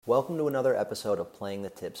Welcome to another episode of Playing the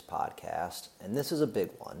Tips podcast, and this is a big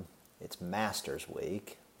one. It's Masters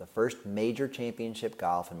Week. The first major championship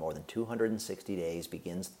golf in more than 260 days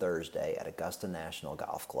begins Thursday at Augusta National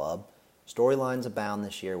Golf Club. Storylines abound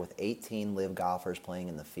this year with 18 live golfers playing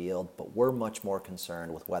in the field, but we're much more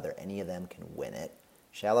concerned with whether any of them can win it.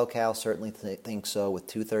 ShallowCal certainly thinks so, with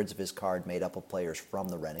two-thirds of his card made up of players from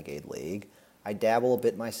the Renegade League. I dabble a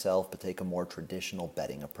bit myself, but take a more traditional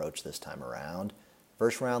betting approach this time around.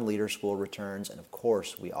 First round leader school returns, and of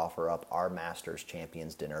course, we offer up our Masters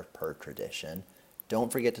Champions Dinner per tradition.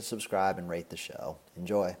 Don't forget to subscribe and rate the show.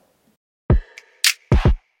 Enjoy.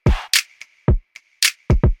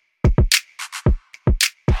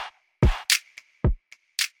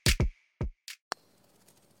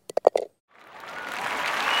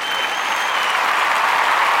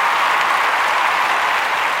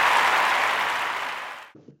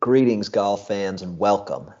 Greetings, golf fans, and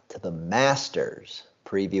welcome to the Masters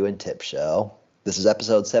Preview and Tip Show. This is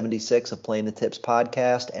episode 76 of Playing the Tips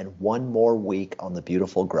podcast, and one more week on the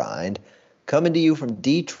beautiful grind. Coming to you from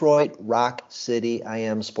Detroit, Rock City, I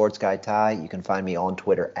am Sports Guy Ty. You can find me on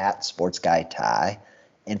Twitter at Sports Guy Ty.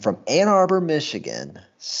 And from Ann Arbor, Michigan,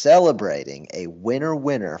 celebrating a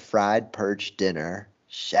winner fried perch dinner,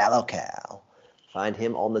 ShallowCal. Find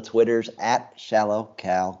him on the Twitters at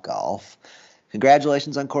ShallowCal Golf.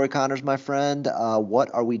 Congratulations on Corey Connors, my friend. What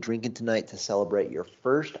are we drinking tonight to celebrate your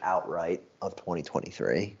first outright of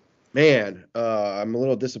 2023? Man, I'm a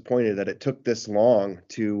little disappointed that it took this long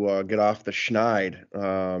to get off the schneid.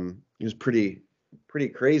 It was pretty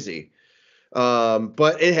crazy.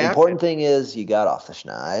 But it happened. The important thing is you got off the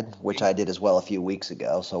schneid, which I did as well a few weeks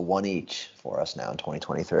ago. So one each for us now in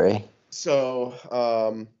 2023.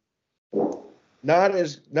 So not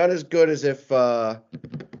as good as if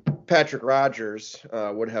Patrick Rogers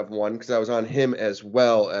would have won, because I was on him as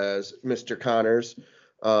well as Mr. Connors.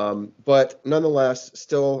 But nonetheless,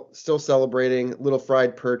 still celebrating little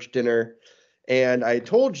fried perch dinner. And I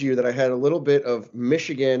told you that I had a little bit of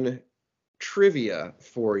Michigan trivia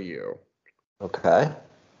for you. Okay.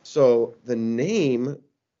 So the name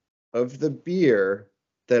of the beer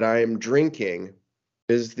that I am drinking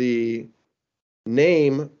is the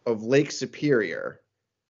name of Lake Superior.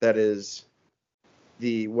 That is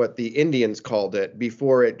what the Indians called it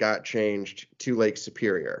before it got changed to Lake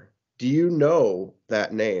Superior. Do you know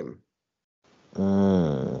that name?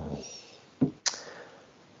 I'm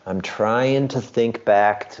trying to think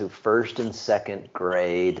back to first and second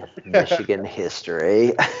grade Michigan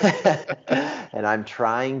history. And I'm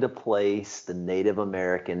trying to place the Native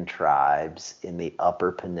American tribes in the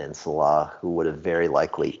Upper Peninsula who would have very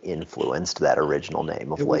likely influenced that original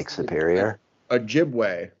name of Lake Superior.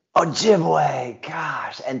 Ojibwe. Ojibwe,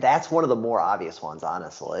 gosh, and that's one of the more obvious ones,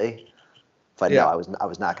 honestly. But yeah. No, I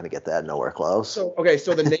was not going to get that. Nowhere close. So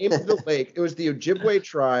the name of the lake, it was the Ojibwe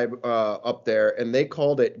tribe up there, and they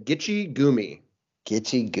called it Gitche Gumee.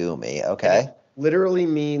 Gitche Gumee, okay. Literally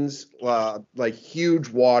means like huge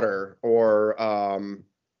water or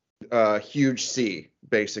huge sea,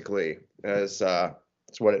 basically, as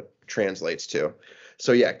that's what it translates to.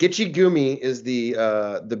 So yeah, Gitche Gumee is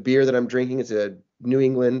the beer that I'm drinking. It's a New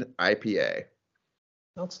England IPA.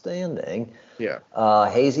 Outstanding. Yeah.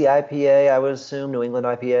 Hazy IPA, I would assume. New England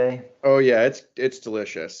IPA. Oh yeah, it's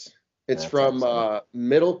delicious. It's from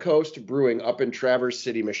Middle Coast Brewing up in Traverse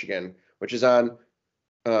City, Michigan, which is on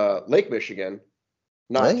Lake Michigan.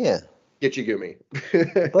 Not Gitche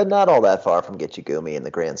Gumee. But not all that far from Gitche Gumee in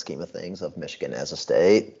the grand scheme of things of Michigan as a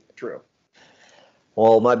state. True.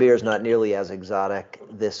 Well, my beer is not nearly as exotic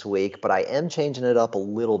this week, but I am changing it up a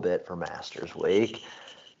little bit for Masters Week.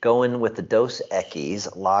 Going with the Dos Equis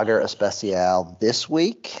Lager Especial this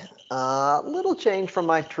week. Little change from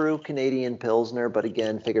my true Canadian Pilsner, but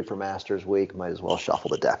again, figured for Masters Week, might as well shuffle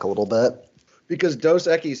the deck a little bit. Because Dos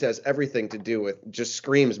Equis has everything to do with, just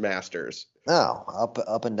screams Masters. Oh,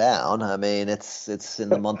 up and down. I mean, it's in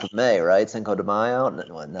the month of May, right? Cinco de Mayo?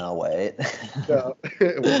 No, wait. No,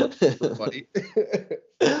 it was funny.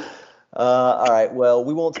 All right, well,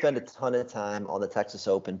 we won't spend a ton of time on the Texas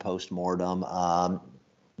Open post-mortem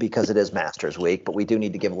because it is Masters Week, but we do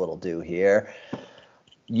need to give a little due here.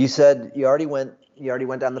 You said you already went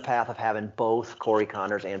down the path of having both Corey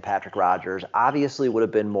Connors and Patrick Rogers. Obviously would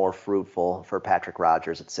have been more fruitful for Patrick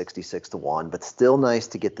Rogers at 66-1, but still nice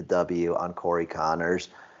to get the W on Corey Connors.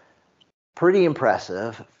 Pretty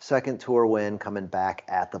impressive. Second tour win coming back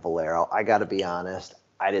at the Valero. I got to be honest,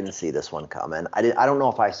 I didn't see this one coming. I don't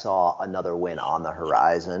know if I saw another win on the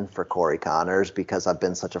horizon for Corey Connors because I've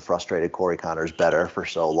been such a frustrated Corey Connors bettor for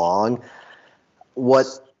so long.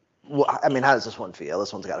 I mean, how does this one feel?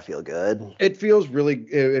 This one's got to feel good. It feels really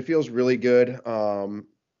good.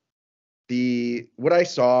 what I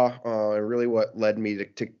saw, and really what led me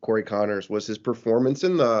to Corey Connors was his performance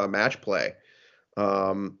in the match play.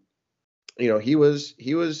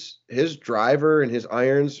 His driver and his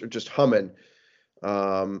irons are just humming.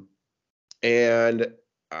 And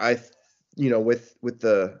with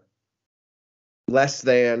the less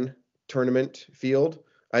than tournament field,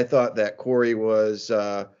 I thought that Corey was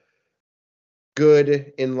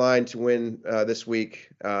good in line to win this week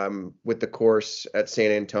with the course at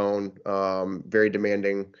San Antone. Very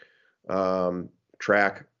demanding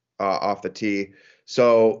track off the tee.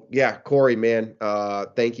 So yeah, Corey, man,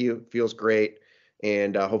 thank you. Feels great.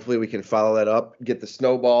 And hopefully we can follow that up, get the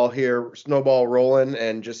snowball rolling,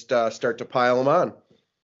 and just start to pile them on.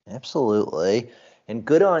 Absolutely. And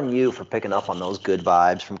good on you for picking up on those good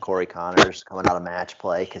vibes from Corey Connors coming out of match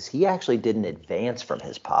play, because he actually didn't advance from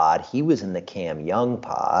his pod. He was in the Cam Young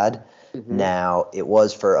pod. Mm-hmm. Now, it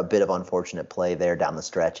was for a bit of unfortunate play there down the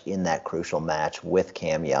stretch in that crucial match with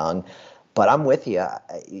Cam Young. But I'm with you.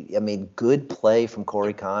 I mean, good play from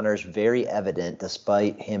Corey Connors, very evident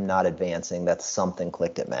despite him not advancing. That something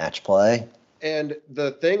clicked at match play. And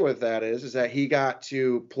the thing with that is that he got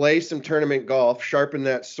to play some tournament golf, sharpen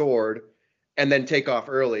that sword, and then take off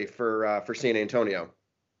early for San Antonio.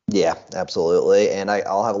 Yeah, absolutely. And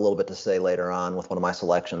I'll have a little bit to say later on with one of my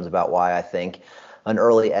selections about why I think an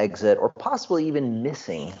early exit or possibly even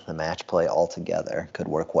missing the match play altogether could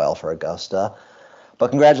work well for Augusta. But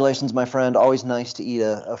congratulations, my friend. Always nice to eat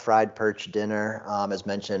a fried perch dinner. As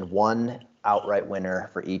mentioned, one outright winner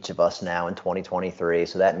for each of us now in 2023.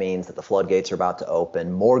 So that means that the floodgates are about to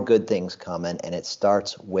open. More good things coming, and it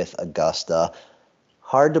starts with Augusta.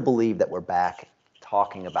 Hard to believe that we're back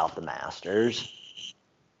talking about the Masters.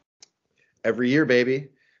 Every year, baby.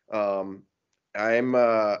 I'm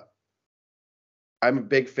a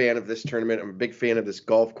big fan of this tournament. I'm a big fan of this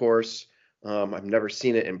golf course. I've never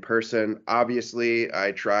seen it in person. Obviously,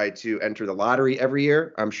 I try to enter the lottery every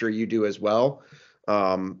year. I'm sure you do as well.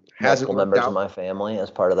 Multiple members of my family as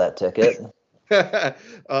part of that ticket. Yeah,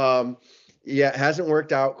 it hasn't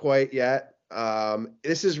worked out quite yet.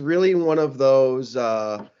 This is really one of those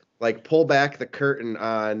pull back the curtain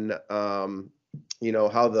on how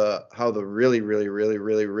the really, really, really,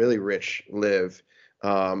 really, really rich live,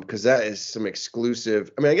 because that is some exclusive.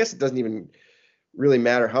 I mean, I guess it doesn't even really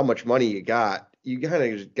matter how much money you got. You kind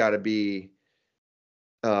of just got to be,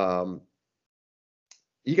 you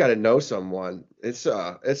got to know someone. It's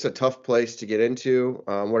a tough place to get into.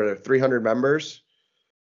 What are there, 300 members?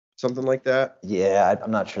 Something like that? Yeah,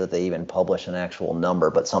 I'm not sure that they even publish an actual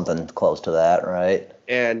number, but something close to that, right?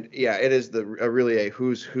 And yeah, it is really a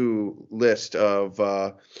who's who list of,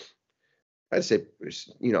 I'd say,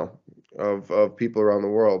 of people around the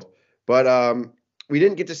world. But we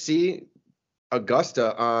didn't get to see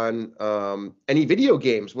Augusta on any video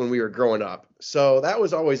games when we were growing up. So that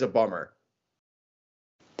was always a bummer.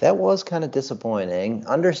 That was kind of disappointing.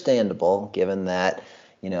 Understandable, given that,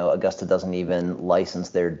 Augusta doesn't even license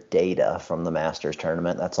their data from the Masters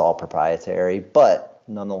tournament. That's all proprietary, but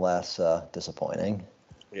nonetheless disappointing.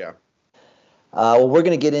 Yeah. Well, we're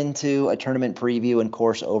going to get into a tournament preview and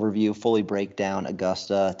course overview, fully break down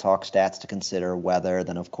Augusta, talk stats to consider, weather,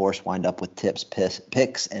 then, of course, wind up with tips,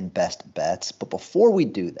 picks, and best bets. But before we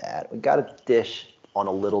do that, we got to dish on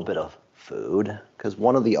a little bit of food, because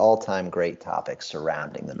one of the all-time great topics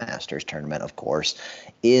surrounding the Masters tournament, of course,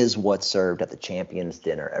 is what's served at the Champions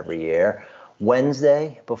Dinner every year.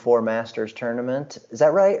 Wednesday before Masters tournament. Is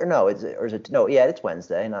that right? Or no? No, yeah, it's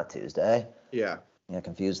Wednesday, not Tuesday. Yeah. Yeah,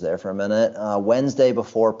 confused there for a minute. Wednesday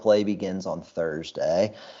before play begins on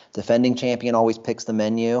Thursday. Defending champion always picks the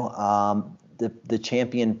menu. The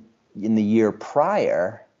champion in the year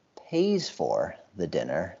prior pays for the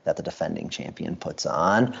dinner that the defending champion puts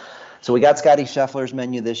on. So we got Scotty Scheffler's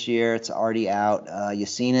menu this year. It's already out. You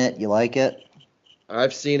seen it? You like it?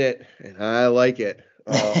 I've seen it, and I like it.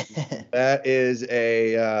 That is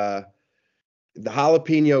the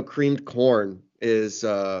jalapeno creamed corn is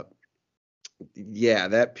that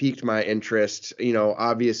piqued my interest.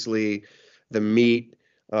 Obviously the meat,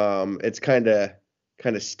 it's kind of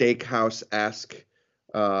steakhouse-esque.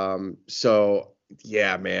 So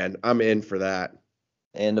yeah, man, I'm in for that.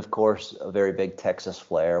 And of course, a very big Texas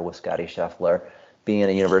flair with Scotty Scheffler being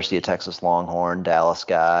a University of Texas Longhorn, Dallas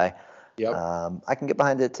guy. Yep. I can get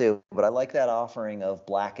behind it too, but I like that offering of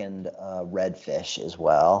blackened redfish as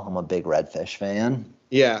well. I'm a big redfish fan.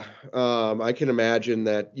 Yeah, I can imagine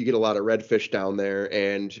that you get a lot of redfish down there,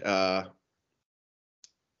 and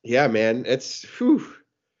yeah, man, it's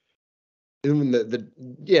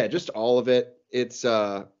just all of it. It's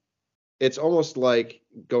almost like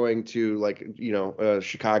going to a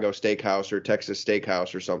Chicago steakhouse or Texas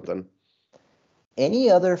steakhouse or something. Any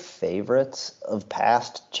other favorites of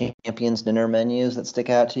past Champions Dinner menus that stick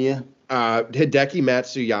out to you? Hideki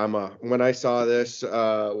Matsuyama. When I saw this,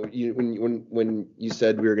 when you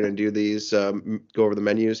said we were going to do these, go over the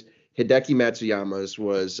menus, Hideki Matsuyama's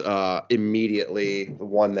was immediately the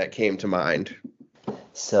one that came to mind.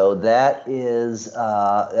 So that's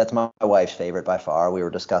my wife's favorite by far. We were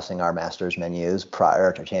discussing our Masters menus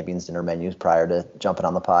prior to Champions Dinner menus prior to jumping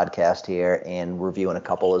on the podcast here and reviewing a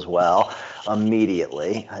couple as well.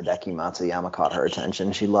 Immediately, Hideki Matsuyama caught her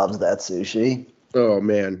attention. She loves that sushi. Oh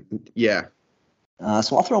man, yeah.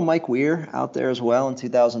 So I'll throw Mike Weir out there as well in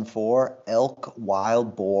 2004. Elk,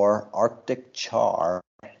 Wild Boar, Arctic Char,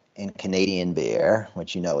 and Canadian Beer,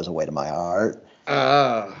 which you know is a way to my heart.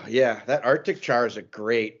 Yeah, that Arctic Char is a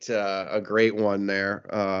great one there.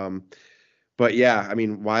 But yeah, I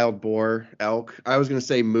mean, wild boar, elk. I was gonna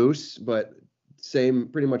say moose, but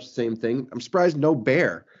pretty much the same thing. I'm surprised no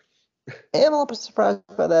bear. And I'm a little surprised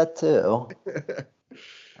by that too.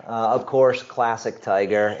 Of course, classic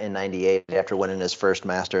Tiger in '98 after winning his first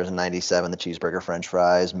Masters in '97. The cheeseburger, French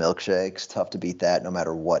fries, milkshakes. Tough to beat that, no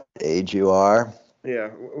matter what age you are. Yeah,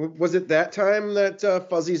 was it that time that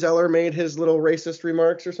Fuzzy Zeller made his little racist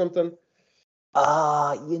remarks or something?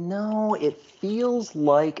 It feels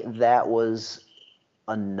like that was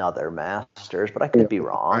another Masters, but I could be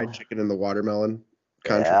wrong. Fried chicken and the watermelon.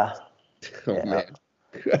 Yeah. Oh yeah. man.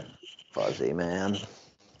 Fuzzy, man.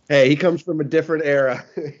 Hey, he comes from a different era.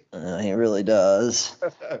 He really does.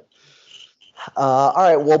 All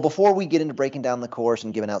right, well, before we get into breaking down the course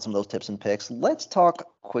and giving out some of those tips and picks, let's talk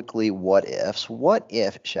quickly what ifs. What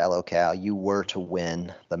if, ShallowCal, you were to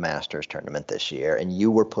win the Masters tournament this year and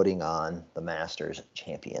you were putting on the Masters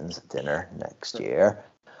Champions Dinner next year?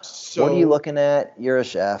 So, what are you looking at? You're a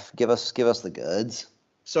chef. Give us the goods.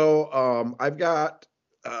 So I've got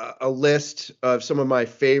a list of some of my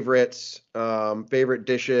favorites, favorite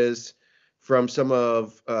dishes from some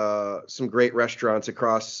great restaurants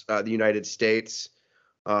across the United States.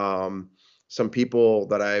 Some people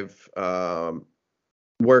that I've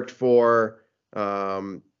worked for,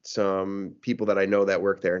 some people that I know that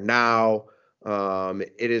work there now.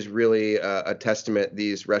 It is really a testament,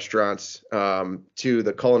 these restaurants, to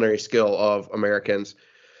the culinary skill of Americans.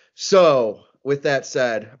 So with that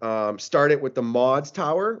said, start it with the Maud's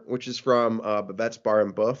Tower, which is from Babette's Bar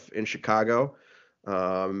and Boeuf in Chicago.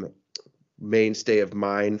 Mainstay of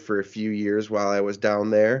mine for a few years while I was down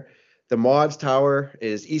there. The Maud's Tower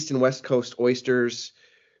is East and West Coast oysters,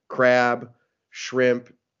 crab,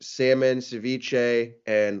 shrimp, salmon, ceviche,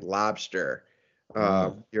 and lobster.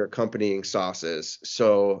 Your accompanying sauces.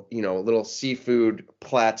 So, a little seafood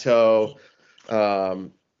plateau.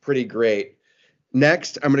 Pretty great.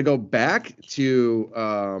 Next, I'm going to go back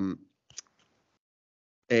to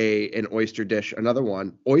an oyster dish, another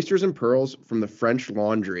one. Oysters and pearls from the French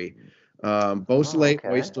Laundry. Beausoleil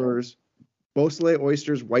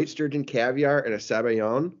oysters, white sturgeon caviar, and a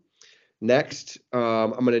sabayon. Next,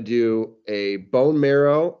 I'm going to do a bone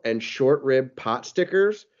marrow and short rib pot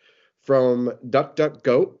stickers from Duck Duck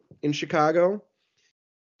Goat in Chicago.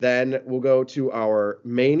 Then we'll go to our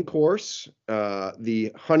main course,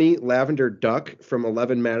 the honey lavender duck from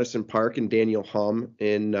 11 Madison Park and Daniel Hum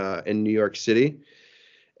in New York City.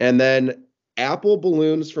 And then apple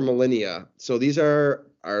balloons from Alinea. So these are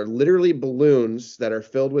literally balloons that are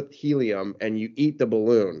filled with helium, and you eat the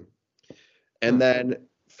balloon. And then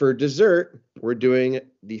for dessert, we're doing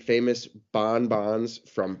the famous bonbons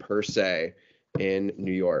from Per Se in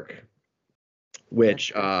New York,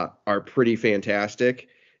 which are pretty fantastic,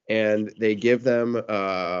 and they give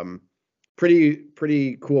them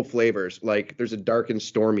pretty cool flavors. Like there's a dark and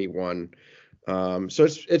stormy one. So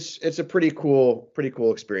it's a pretty cool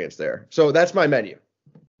experience there. So that's my menu.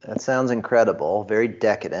 That sounds incredible. Very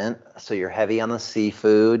decadent. So you're heavy on the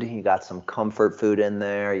seafood. You got some comfort food in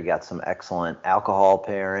there. You got some excellent alcohol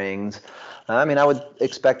pairings. I mean, I would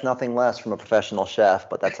expect nothing less from a professional chef,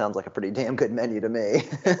 but that sounds like a pretty damn good menu to me.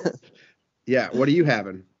 Yeah. What are you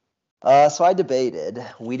having? So I debated.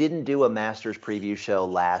 We didn't do a Masters preview show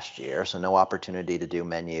last year, so no opportunity to do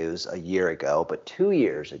menus a year ago. But 2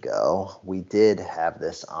 years ago, we did have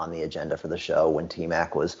this on the agenda for the show when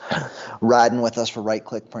T-Mac was riding with us for Right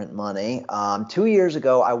Click Print Money. 2 years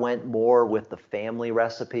ago, I went more with the family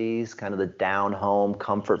recipes, kind of the down-home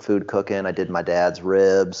comfort food cooking. I did my dad's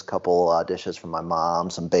ribs, a couple dishes from my mom,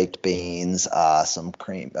 some baked beans, some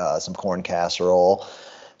corn casserole.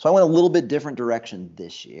 So I went a little bit different direction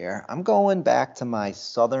this year. I'm going back to my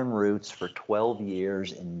southern roots for 12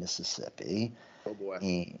 years in Mississippi. Oh boy.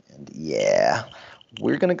 And yeah,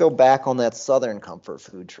 we're going to go back on that Southern comfort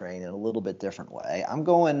food train in a little bit different way. I'm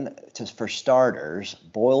going to, for starters,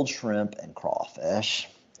 boiled shrimp and crawfish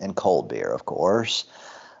and cold beer, of course.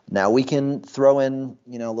 Now we can throw in,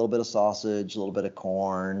 a little bit of sausage, a little bit of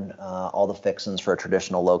corn, all the fixings for a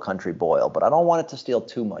traditional low country boil. But I don't want it to steal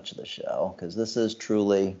too much of the show because this is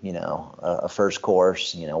truly, a first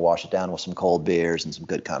course. Wash it down with some cold beers and some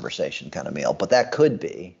good conversation kind of meal. But that could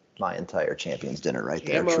be my entire champion's dinner right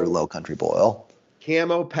there. True low country boil.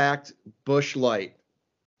 Camo packed Bush Light.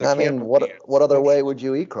 I mean, what other way would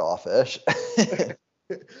you eat crawfish?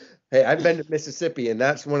 Hey, I've been to Mississippi, and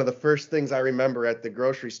that's one of the first things I remember at the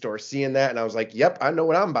grocery store, seeing that, and I was like, yep, I know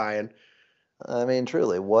what I'm buying. I mean,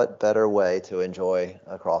 truly, what better way to enjoy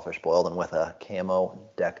a crawfish boil than with a camo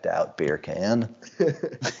decked out beer can?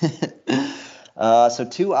 So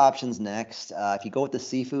 2 options next. If you go with the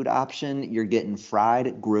seafood option, you're getting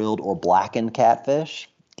fried, grilled, or blackened catfish.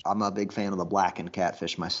 I'm a big fan of the blackened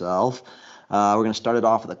catfish myself. We're going to start it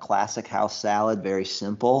off with a classic house salad, very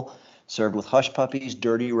simple, served with hush puppies,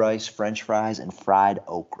 dirty rice, French fries, and fried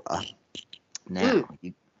okra. Now,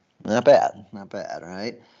 not bad,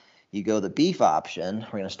 right? You go the beef option.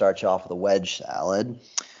 We're going to start you off with a wedge salad.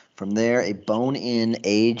 From there, a bone-in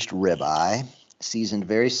aged ribeye, seasoned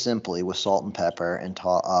very simply with salt and pepper and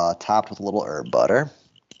topped with a little herb butter.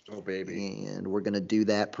 Oh, baby. And we're going to do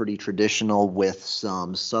that pretty traditional with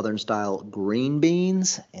some Southern-style green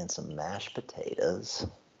beans and some mashed potatoes.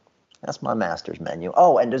 That's my master's menu.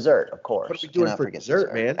 Oh, and dessert, of course. What are we doing for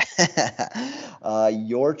dessert, man?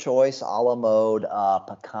 Your choice, a la mode,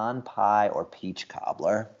 pecan pie or peach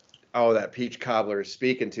cobbler. Oh, that peach cobbler is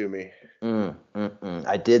speaking to me.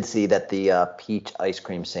 I did see that the peach ice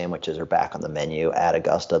cream sandwiches are back on the menu at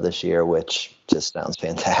Augusta this year, which just sounds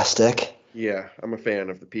fantastic. Yeah, I'm a fan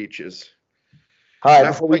of the peaches. All right,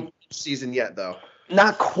 not quite season yet, though.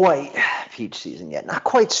 Not quite peach season yet. Not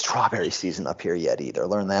quite strawberry season up here yet either.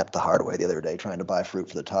 Learned that the hard way the other day trying to buy fruit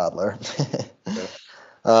for the toddler. Yeah.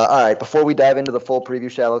 All right, before we dive into the full preview,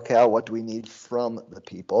 ShallowCal, what do we need from the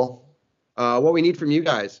people? What we need from you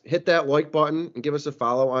guys, hit that like button and give us a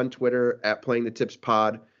follow on Twitter at Playing the Tips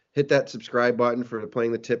Pod. Hit that subscribe button for the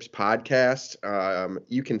Playing the Tips podcast.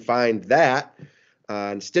 You can find that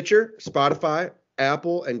on Stitcher, Spotify,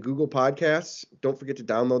 Apple, and Google Podcasts. Don't forget to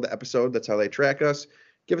download the episode. That's how they track us.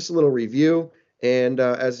 Give us a little review. And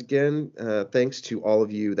thanks to all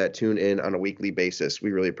of you that tune in on a weekly basis.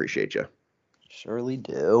 We really appreciate you. Surely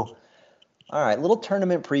do. All right, little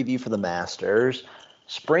tournament preview for the Masters.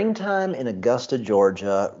 Springtime in Augusta,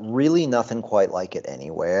 Georgia, really nothing quite like it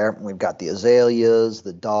anywhere. We've got the azaleas,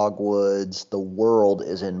 the dogwoods, the world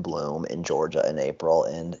is in bloom in Georgia in April,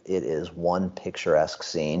 and it is one picturesque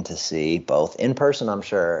scene to see, both in person, I'm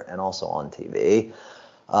sure, and also on TV.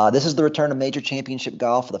 This is the return of major championship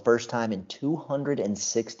golf for the first time in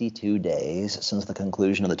 262 days since the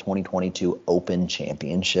conclusion of the 2022 Open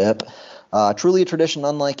Championship. Truly a tradition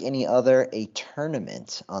unlike any other, a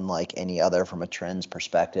tournament unlike any other from a trends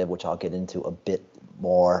perspective, which I'll get into a bit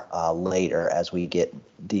more later as we get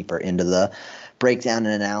deeper into the breakdown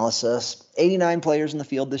and analysis. 89 players in the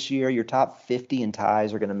field this year. Your top 50 in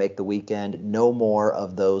ties are going to make the weekend. No more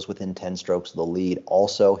of those within 10 strokes of the lead.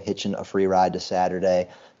 Also hitching a free ride to Saturday.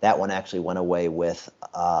 That one actually went away with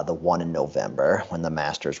the one in November when the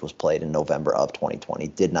Masters was played in November of 2020.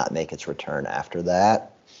 Did not make its return after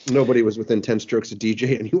that. Nobody was within 10 strokes of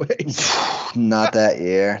DJ anyway. Not that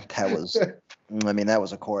year. That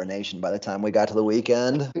was a coronation by the time we got to the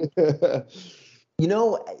weekend. And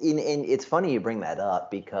it's funny you bring that up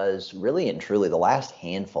because really and truly the last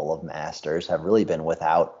handful of Masters have really been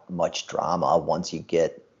without much drama once you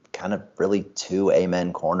get kind of really to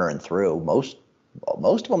Amen corner and through. Most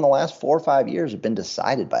of them the last 4 or 5 years have been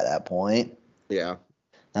decided by that point. Yeah.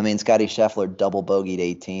 I mean, Scotty Scheffler double bogeyed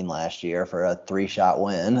 18 last year for a 3-shot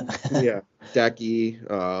win. Yeah.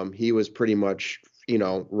 Decky, he was pretty much,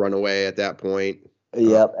 run away at that point.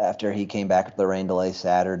 Yep, after he came back with the rain delay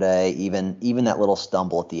Saturday, even that little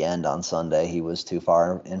stumble at the end on Sunday, he was too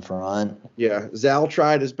far in front. Yeah, Zal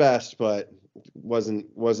tried his best, but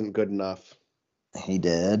wasn't good enough. He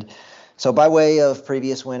did. So by way of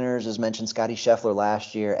previous winners, as mentioned, Scotty Scheffler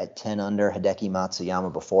last year at 10 under, Hideki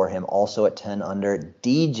Matsuyama before him also at 10 under.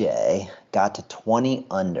 DJ got to 20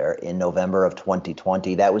 under in November of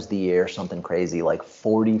 2020. That was the year something crazy like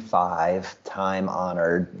 45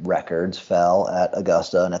 time-honored records fell at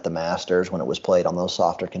Augusta and at the Masters when it was played on those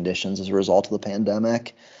softer conditions as a result of the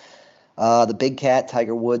pandemic. The big cat,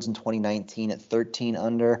 Tiger Woods in 2019 at 13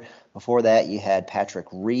 under. Before that, you had Patrick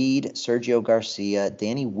Reed, Sergio Garcia,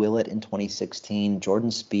 Danny Willett in 2016,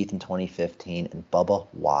 Jordan Spieth in 2015, and Bubba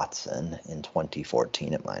Watson in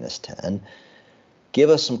 2014 at -10. Give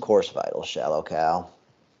us some course vitals, ShallowCal.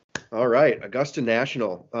 All right, Augusta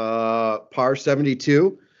National, par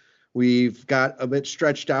 72. We've got a bit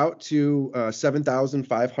stretched out to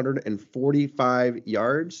 7,545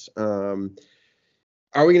 yards. Are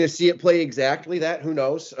we going to see it play exactly that? Who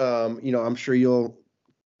knows? I'm sure you'll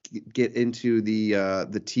get into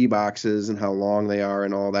the tee boxes and how long they are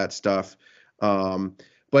and all that stuff.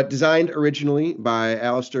 But designed originally by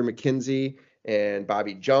Alistair McKenzie and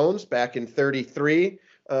Bobby Jones back in 33.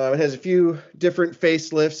 It has a few different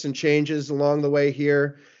facelifts and changes along the way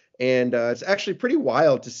here. And it's actually pretty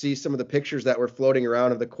wild to see some of the pictures that were floating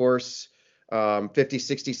around of the course 50,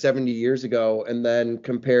 60, 70 years ago, and then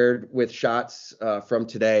compared with shots from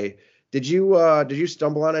today. Did you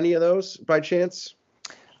stumble on any of those by chance?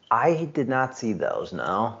 I did not see those,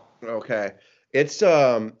 no. Okay.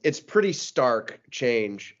 It's pretty stark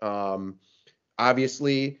change.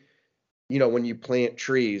 Obviously, when you plant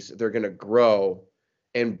trees, they're going to grow,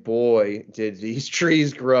 and boy, did these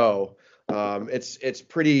trees grow. It's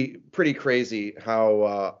pretty crazy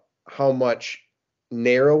how much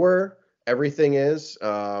narrower everything is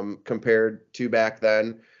compared to back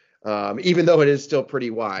then, even though it is still pretty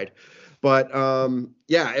wide. But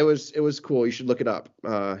yeah, it was cool. You should look it up.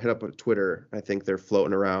 Hit up on Twitter. I think they're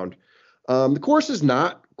floating around. The course is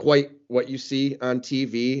not quite what you see on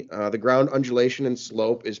TV. The ground undulation and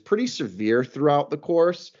slope is pretty severe throughout the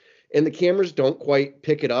course, and the cameras don't quite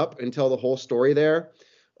pick it up and tell the whole story there.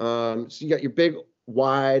 So you got your big,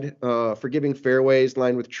 wide, forgiving fairways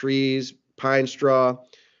lined with trees, pine straw,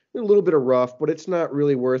 a little bit of rough, but it's not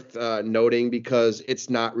really worth noting because it's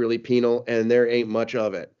not really penal and there ain't much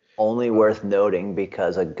of it. Only worth noting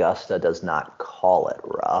because Augusta does not call it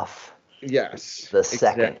rough. Yes. The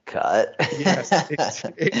second cut. Yes.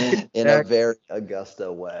 Exactly. In a very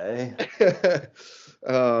Augusta way.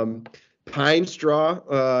 Pine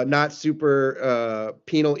straw, not super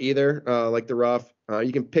penal either, like the rough.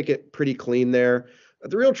 You can pick it pretty clean there.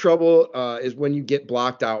 The real trouble is when you get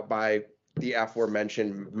blocked out by the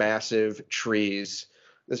aforementioned massive trees.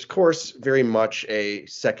 This course very much a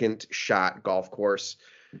second shot golf course.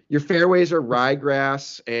 Your fairways are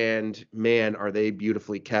ryegrass, and man, are they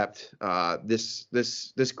beautifully kept. This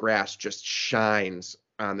grass just shines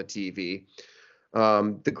on the TV.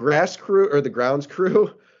 The grounds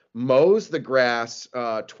crew mows the grass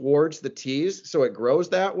towards the tees, so it grows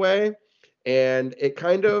that way, and it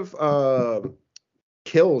kind of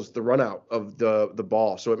kills the run out of the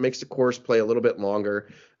ball. So it makes the course play a little bit longer.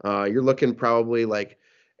 You're looking probably like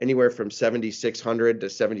anywhere from 7,600 to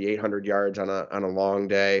 7,800 yards on a long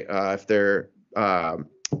day if the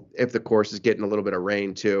course is getting a little bit of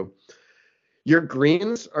rain too. Your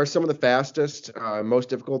greens are some of the fastest, most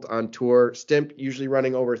difficult on tour. Stimp usually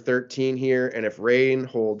running over 13 here, and if rain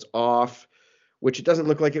holds off, which it doesn't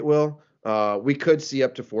look like it will, we could see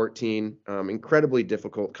up to 14. Incredibly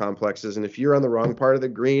difficult complexes, and if you're on the wrong part of the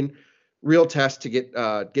green, real test to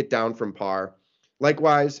get down from par.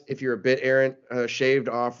 Likewise, if you're a bit errant, shaved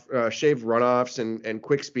runoffs and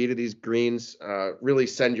quick speed of these greens really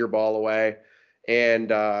send your ball away,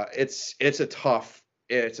 and it's a tough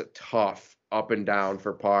up and down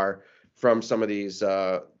for par from some of these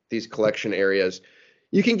collection areas.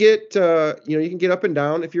 You can get up and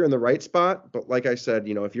down if you're in the right spot, but like I said,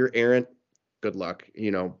 if you're errant, good luck.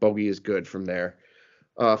 Bogey is good from there.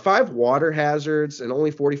 5 water hazards and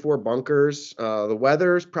only 44 bunkers. The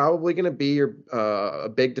weather is probably going to be a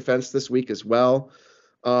big defense this week as well.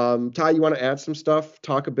 Ty, you want to add some stuff?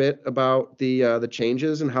 Talk a bit about the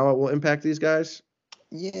changes and how it will impact these guys?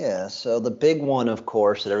 Yeah, so the big one, of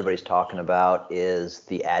course, that everybody's talking about is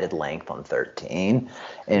the added length on 13,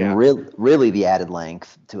 and really the added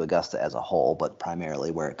length to Augusta as a whole, but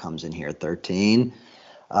primarily where it comes in here at 13.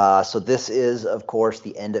 So this is, of course,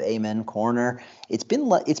 the end of Amen Corner. It's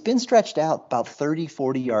been stretched out about 30,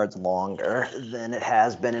 40 yards longer than it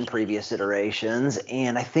has been in previous iterations,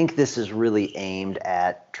 and I think this is really aimed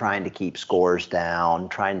at trying to keep scores down,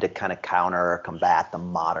 trying to kind of counter or combat the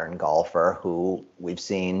modern golfer who we've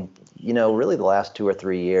seen, really the last 2 or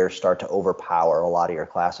 3 years start to overpower a lot of your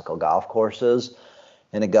classical golf courses.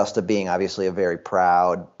 And Augusta, being obviously a very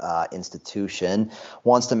proud institution,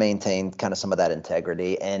 wants to maintain kind of some of that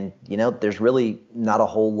integrity. And, there's really not a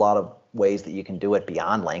whole lot of ways that you can do it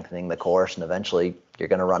beyond lengthening the course. And eventually you're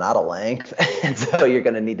going to run out of length. And so you're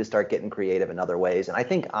going to need to start getting creative in other ways. And I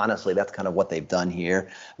think, honestly, that's kind of what they've done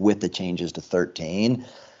here with the changes to 13.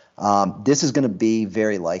 This is going to be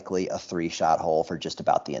very likely a 3-shot hole for just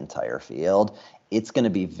about the entire field. it's going to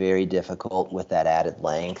be very difficult with that added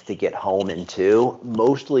length to get home in two,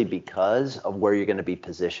 mostly because of where you're going to be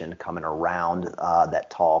positioned coming around that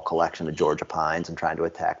tall collection of Georgia pines and trying to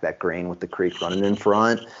attack that green with the creek running in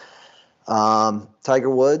front. Tiger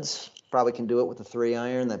Woods probably can do it with a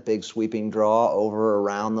 3-iron, that big sweeping draw over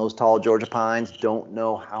around those tall Georgia pines. Don't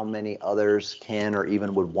know how many others can or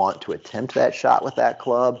even would want to attempt that shot with that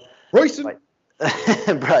club. Royson.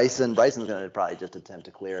 Bryson's going to probably just attempt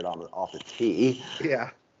to clear it off the tee. Yeah.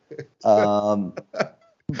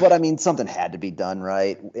 But I mean, something had to be done,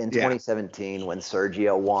 right? In 2017, when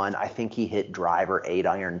Sergio won, I think he hit driver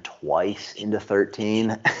 8-iron twice into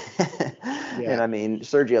 13. And I mean,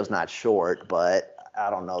 Sergio's not short, but I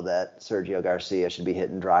don't know that Sergio Garcia should be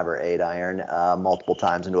hitting driver 8-iron multiple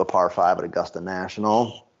times into a par 5 at Augusta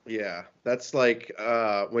National. Yeah, that's like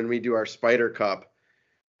when we do our Spider Cup.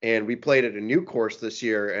 And we played at a new course this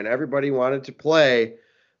year, and everybody wanted to play.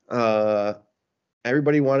 The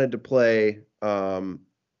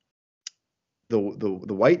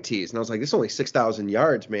white tees, and I was like, "This is only 6,000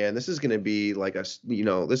 yards, man. This is going to be like this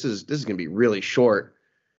is going to be really short."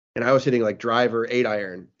 And I was hitting like driver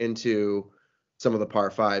 8-iron into some of the par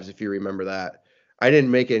 5s, if you remember that. I didn't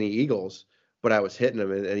make any eagles, but I was hitting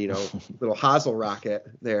them, and little hosel rocket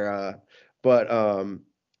there.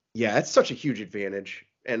 Yeah, it's such a huge advantage.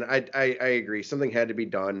 And I agree. Something had to be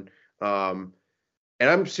done. And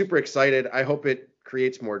I'm super excited. I hope it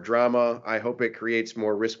creates more drama. I hope it creates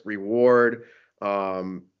more risk reward.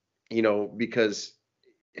 Because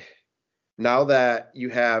now that you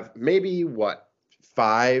have maybe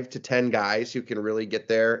 5 to 10 guys who can really get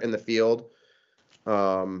there in the field.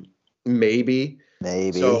 Maybe.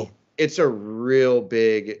 So it's a real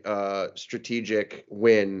big strategic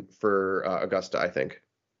win for Augusta, I think.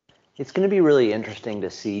 It's going to be really interesting to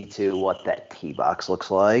see, too, what that tee box looks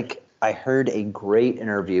like. I heard a great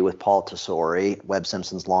interview with Paul Tesori, Webb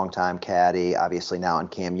Simpson's longtime caddy, obviously now in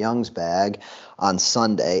Cam Young's bag, on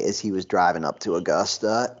Sunday as he was driving up to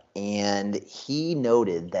Augusta. And he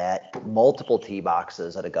noted that multiple tee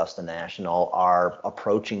boxes at Augusta National are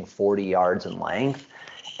approaching 40 yards in length.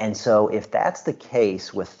 And so if that's the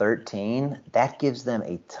case with 13, that gives them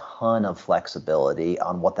a ton of flexibility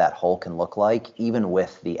on what that hole can look like, even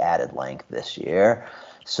with the added length this year.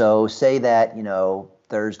 So say that,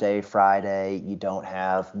 Thursday, Friday, you don't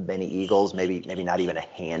have many eagles, maybe not even a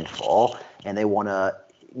handful, and they want to,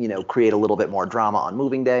 create a little bit more drama on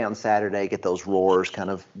moving day on Saturday, get those roars kind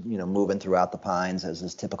of, moving throughout the pines, as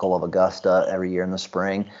is typical of Augusta every year in the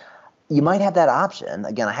spring. You might have that option.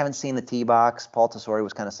 Again, I haven't seen the tee box. Paul Tesori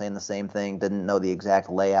was kind of saying the same thing, didn't know the exact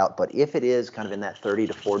layout. But if it is kind of in that 30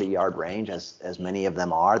 to 40-yard range, as many of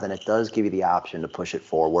them are, then it does give you the option to push it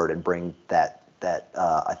forward and bring that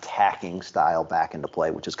attacking style back into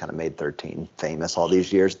play, which has kind of made 13 famous all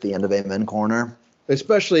these years at the end of Amen Corner.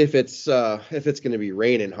 Especially if it's going to be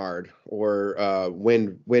raining hard or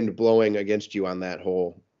wind blowing against you on that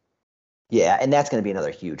hole. Yeah, and that's going to be another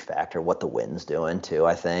huge factor, what the wind's doing too,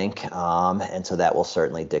 I think. And so that will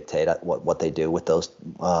certainly dictate what they do with those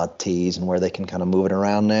tees and where they can kind of move it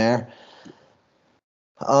around there.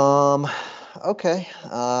 Okay,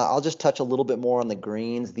 I'll just touch a little bit more on the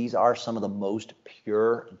greens. These are some of the most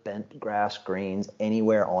pure bent grass greens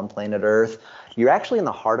anywhere on planet Earth. You're actually in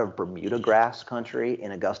the heart of Bermuda grass country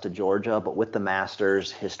in Augusta, Georgia, but with the Masters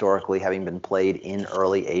historically having been played in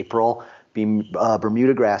early April,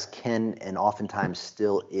 Bermuda grass can and oftentimes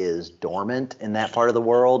still is dormant in that part of the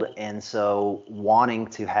world. And so wanting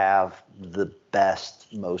to have the best,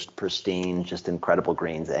 most pristine, just incredible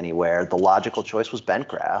greens anywhere, the logical choice was bent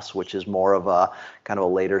grass, which is more of a kind of a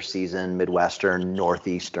later season, Midwestern,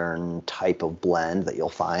 Northeastern type of blend that you'll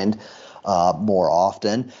find more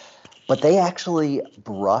often. But they actually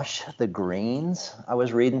brush the greens, I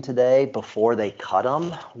was reading today, before they cut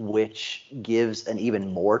them, which gives an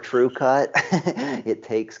even more true cut. It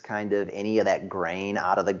takes kind of any of that grain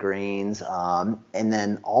out of the greens. And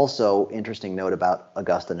then also, interesting note about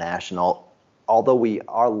Augusta National, although we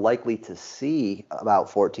are likely to see about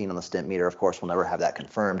 14 on the stimp meter, of course, we'll never have that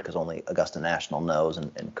confirmed because only Augusta National knows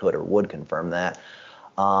and could or would confirm that.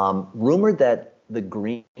 Rumored that the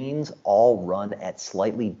greens all run at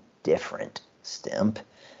slightly different stimp.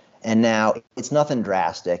 And now it's nothing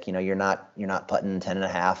drastic. You're not putting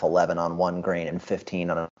 10.5, 11 on one green and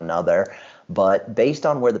 15 on another. But based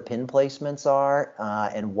on where the pin placements are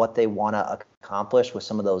and what they want to accomplish with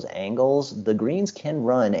some of those angles, the greens can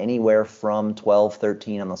run anywhere from 12,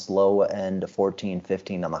 13 on the slow end to 14,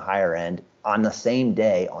 15 on the higher end on the same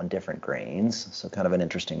day on different greens. So kind of an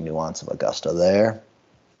interesting nuance of Augusta there.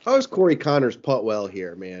 How is Corey Connors putt well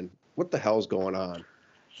here, man? What the hell's going on?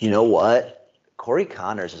 You know what? Corey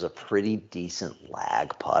Connors is a pretty decent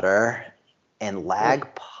lag putter, and lag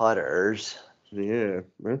putters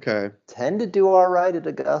tend to do all right at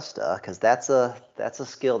Augusta because that's a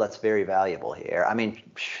skill that's very valuable here. I mean,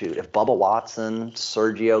 shoot, if Bubba Watson,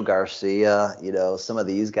 Sergio Garcia, some of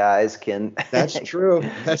these guys can That's true.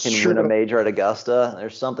 win a major at Augusta,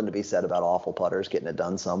 there's something to be said about awful putters getting it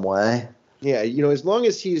done some way. Yeah, as long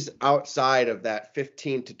as he's outside of that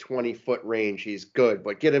 15 to 20 foot range, he's good.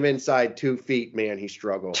 But get him inside 2 feet, man, he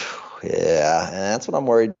struggles. Yeah, and that's what I'm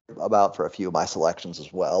worried about for a few of my selections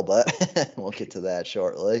as well, but we'll get to that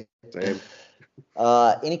shortly. Same.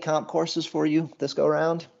 Any comp courses for you this go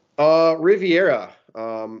round? Riviera.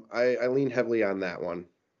 I lean heavily on that one.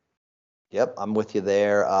 Yep, I'm with you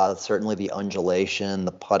there. Certainly the undulation,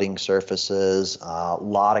 the putting surfaces, a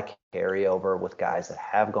lot of carryover with guys that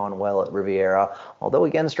have gone well at Riviera. Although,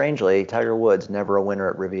 again, strangely, Tiger Woods never a winner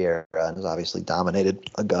at Riviera and has obviously dominated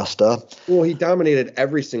Augusta. Well, he dominated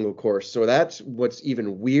every single course, so that's what's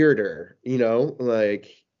even weirder. It's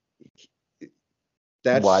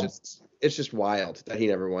just wild that he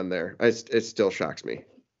never won there. It still shocks me.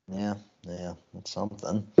 Yeah, it's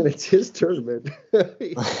something. It's his tournament.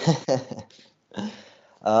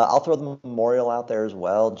 I'll throw the Memorial out there as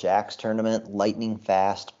well. Jack's tournament, lightning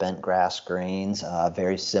fast, bent grass greens,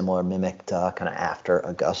 very similar, mimicked kind of after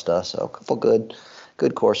Augusta. So a couple good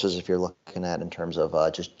courses if you're looking at in terms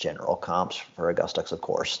of just general comps for Augusta. 'Cause of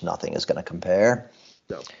course, nothing is going to compare.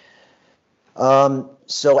 No.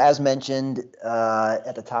 So as mentioned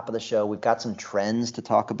at the top of the show, we've got some trends to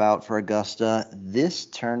talk about for Augusta. This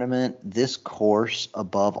tournament, this course,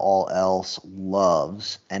 above all else,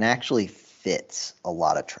 loves and actually fits a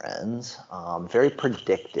lot of trends. Very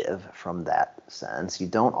predictive from that sense. You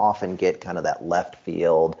don't often get kind of that left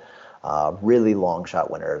field, really long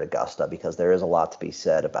shot winner at Augusta because there is a lot to be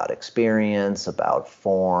said about experience, about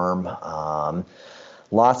form.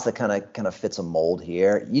 Lots that kind of fits a mold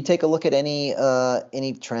here. You take a look at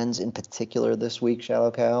any trends in particular this week,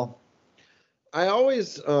 ShallowCal? I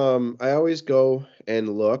always go and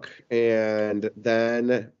look, and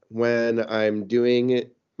then when I'm doing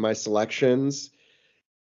my selections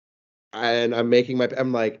and I'm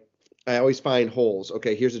like, I always find holes.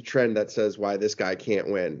 Okay, here's a trend that says why this guy can't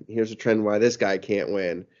win. Here's a trend why this guy can't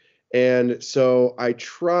win. And so I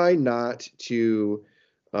try not to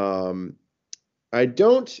I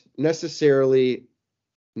don't necessarily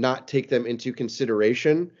not take them into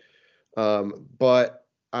consideration, but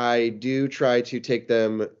I do try to take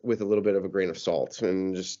them with a little bit of a grain of salt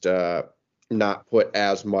and just not put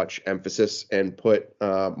as much emphasis and put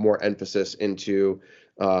more emphasis into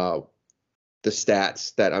the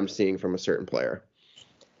stats that I'm seeing from a certain player.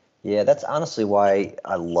 Yeah, that's honestly why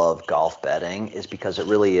I love golf betting, is because it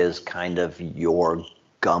really is kind of your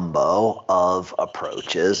gumbo of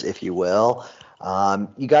approaches, if you will.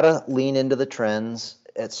 You got to lean into the trends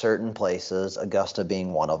at certain places, Augusta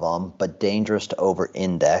being one of them, but dangerous to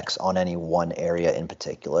over-index on any one area in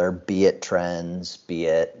particular, be it trends, be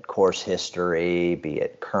it course history, be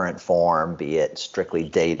it current form, be it strictly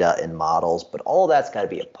data and models, but all of that's got to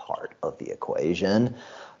be a part of the equation.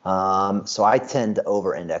 So I tend to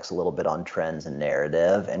over-index a little bit on trends and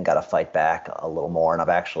narrative and got to fight back a little more, and I've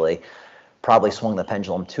actually probably swung the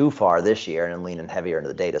pendulum too far this year and leaning heavier into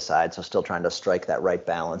the data side. So still trying to strike that right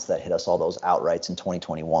balance that hit us all those outrights in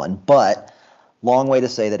 2021. But long way to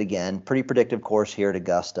say that again, pretty predictive course here at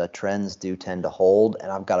Augusta. Trends do tend to hold,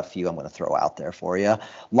 and I've got a few I'm going to throw out there for you.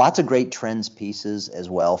 Lots of great trends pieces as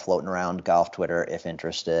well floating around golf Twitter if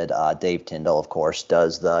interested. Dave Tyndall, of course,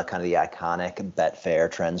 does the kind of the iconic Betfair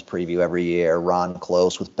trends preview every year. Ron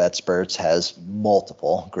Close with BetSperts has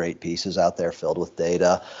multiple great pieces out there filled with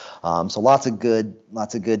data. So lots of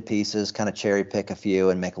good pieces. Kind of cherry pick a few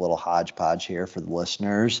and make a little hodgepodge here for the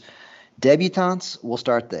listeners. Debutantes, we'll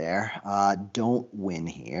start there. Don't win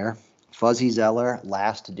here. Fuzzy Zeller,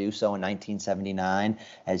 last to do so in 1979.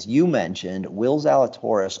 As you mentioned, Will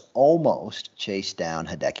Zalatoris almost chased down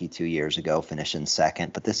Hideki 2 years ago, finishing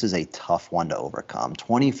second, but this is a tough one to overcome.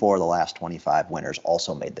 24 of the last 25 winners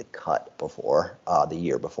also made the cut before the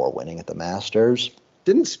year before winning at the Masters.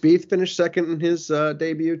 Didn't Spieth finish second in his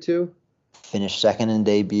debut too? Finished second in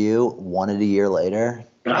debut, won it a year later.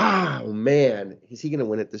 Oh, man. Is he going to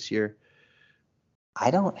win it this year? I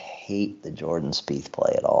don't hate the Jordan Spieth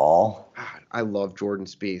play at all. God, I love Jordan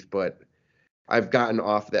Spieth, but I've gotten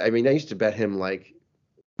off that. I mean, I used to bet him like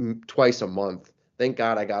twice a month. Thank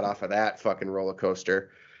God I got off of that fucking roller coaster.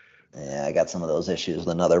 Yeah, I got some of those issues with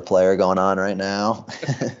another player going on right now.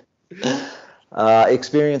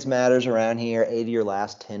 Experience matters around here. 8 of your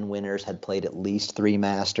last 10 winners had played at least 3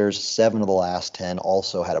 Masters. 7 of the last 10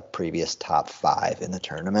 also had a previous top 5 in the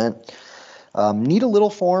tournament. Need a little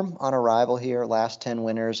form on arrival here. Last 10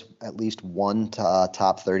 winners, at least one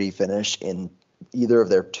top 30 finish in either of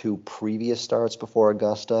their 2 previous starts before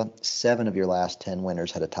Augusta. 7 of your last 10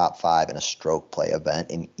 winners had a top 5 in a stroke play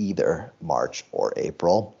event in either March or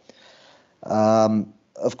April.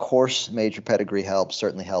 Of course, major pedigree helps,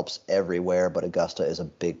 certainly helps everywhere, but Augusta is a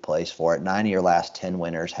big place for it. 9 of your last 10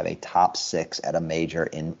 winners have a top 6 at a major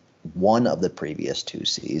in one of the previous 2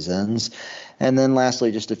 seasons. And then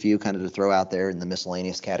lastly, just a few kind of to throw out there in the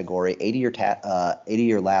miscellaneous category. 80 of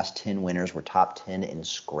your last 10 winners were top 10 in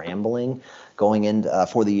scrambling going in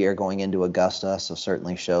for the year going into Augusta. So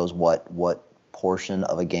certainly shows what portion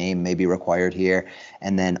of a game may be required here.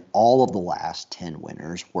 And then all of the last 10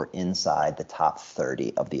 winners were inside the top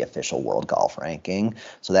 30 of the official world golf ranking.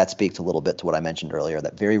 So that speaks a little bit to what I mentioned earlier,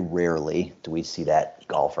 that very rarely do we see that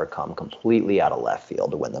golfer come completely out of left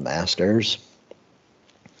field to win the Masters.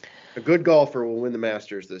 A good golfer will win the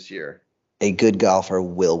Masters this year. A good golfer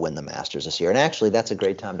will win the Masters this year. And actually, that's a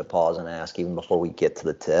great time to pause and ask, even before we get to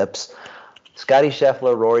the tips. Scotty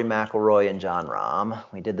Scheffler, Rory McIlroy, and Jon Rahm.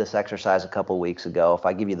 We did this exercise a couple weeks ago. If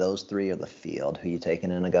I give you those 3 of the field, who you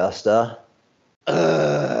taking in Augusta?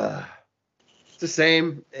 It's the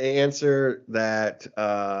same answer that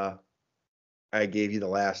I gave you the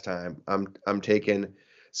last time. I'm taking.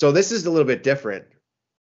 So this is a little bit different,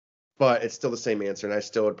 but it's still the same answer, and I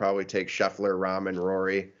still would probably take Scheffler, Rahm, and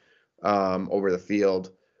Rory over the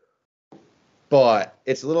field. But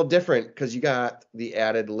it's a little different because you got the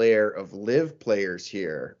added layer of live players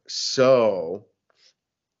here. So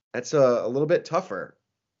that's a little bit tougher.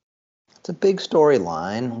 It's a big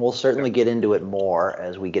storyline. We'll certainly get into it more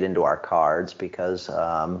as we get into our cards because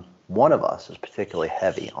one of us is particularly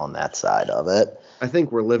heavy on that side of it. I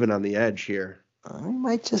think we're living on the edge here. It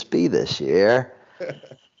might just be this year.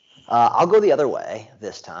 I'll go the other way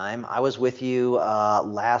this time. I was with you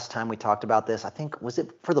last time we talked about this. I think, was it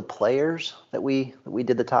for the players that we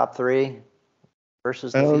did the top 3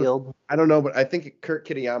 versus the field? I don't know, but I think Kurt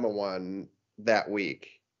Kitayama won that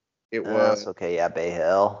week. It was okay. Yeah, Bay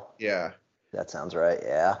Hill. Yeah, that sounds right.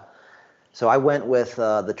 Yeah. So I went with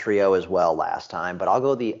the trio as well last time, but I'll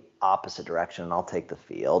go the opposite direction and I'll take the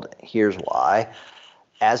field. Here's why.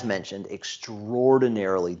 As mentioned,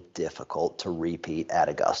 extraordinarily difficult to repeat at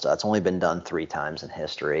Augusta. It's only been done 3 times in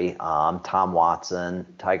history. Tom Watson,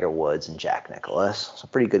 Tiger Woods, and Jack Nicklaus. So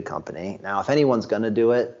pretty good company. Now, if anyone's going to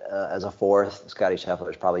do it as a 4th, Scotty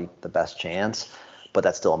Scheffler is probably the best chance, but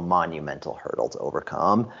that's still a monumental hurdle to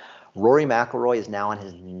overcome. Rory McIlroy is now on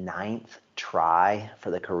his 9th try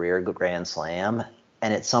for the career Grand Slam.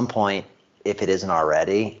 And at some point, if it isn't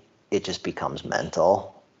already, it just becomes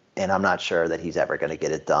mental. And I'm not sure that he's ever going to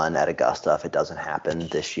get it done at Augusta if it doesn't happen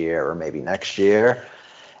this year or maybe next year.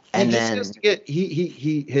 And he then just has to get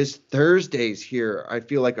his Thursdays here, I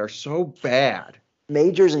feel like, are so bad.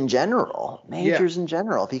 Majors in general.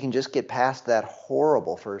 If he can just get past that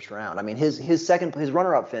horrible first round. I mean, his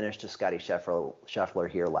runner-up finish to Scotty Scheffler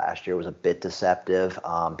here last year was a bit deceptive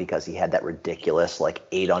because he had that ridiculous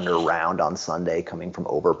 8 under round on Sunday coming from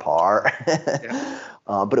over par. Yeah.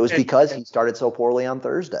 But it was because he started so poorly on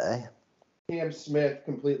Thursday. Cam Smith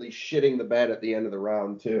completely shitting the bed at the end of the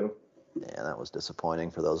round too. Yeah, that was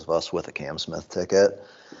disappointing for those of us with a Cam Smith ticket.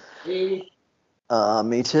 Me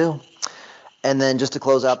too. And then just to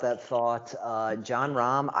close out that thought, Jon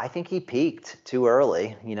Rahm, I think he peaked too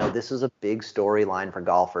early. This is a big storyline for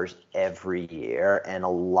golfers every year, and a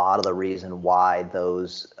lot of the reason why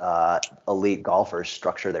those elite golfers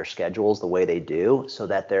structure their schedules the way they do, so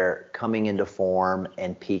that they're coming into form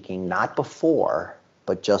and peaking not before,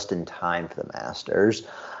 but just in time for the Masters.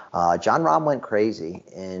 Jon Rahm went crazy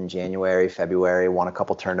in January, February, won a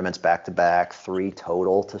couple tournaments back-to-back, 3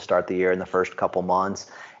 total to start the year in the first couple months,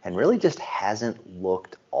 and really just hasn't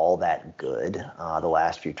looked all that good the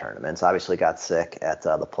last few tournaments. Obviously got sick at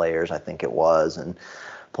the Players, I think it was, and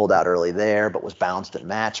pulled out early there, but was bounced at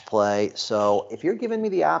match play. So if you're giving me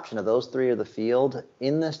the option of those 3 or the field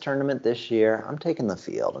in this tournament this year, I'm taking the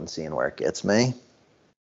field and seeing where it gets me.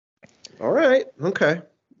 All right. Okay.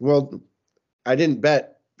 Well, I didn't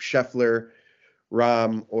bet Scheffler,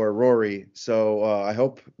 Rahm, or Rory, so I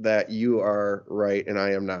hope that you are right and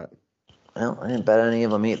I am not. Well, I didn't bet any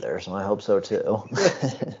of them either, so I hope so too. All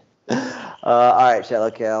right,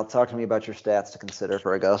 ShallowCal, talk to me about your stats to consider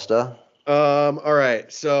for Augusta. All right,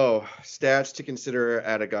 so stats to consider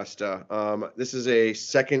at Augusta. This is a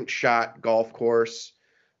second shot golf course.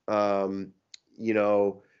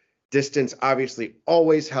 Distance obviously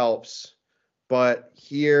always helps, but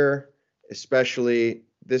here especially,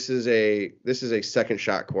 this is a second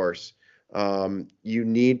shot course. You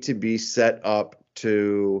need to be set up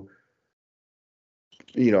to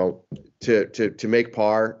to make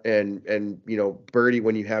par and birdie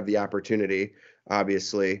when you have the opportunity,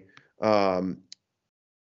 obviously. But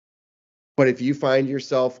if you find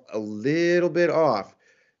yourself a little bit off,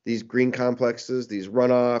 these green complexes, these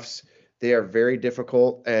runoffs, they are very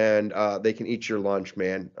difficult, and they can eat your lunch,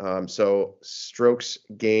 man. So strokes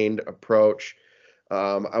gained approach.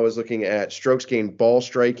 I was looking at strokes gained ball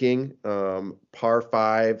striking, par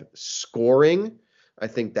 5 scoring. I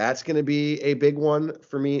think that's going to be a big one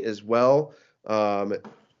for me as well.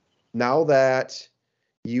 Now that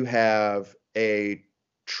you have a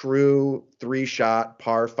true 3-shot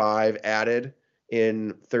par 5 added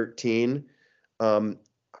in 13,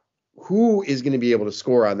 who is going to be able to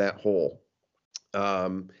score on that hole?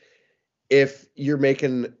 If you're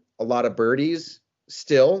making a lot of birdies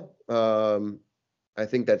still, I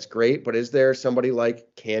think that's great. But is there somebody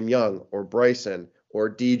like Cam Young or Bryson or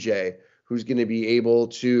DJ who's going to be able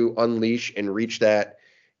to unleash and reach that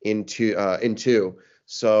into?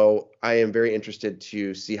 So I am very interested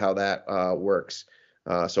to see how that works.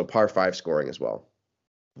 So par 5 scoring as well.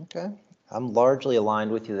 Okay. I'm largely aligned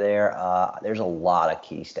with you there. There's a lot of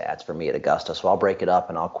key stats for me at Augusta, so I'll break it up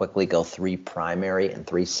and I'll quickly go 3 primary and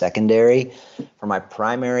 3 secondary. For my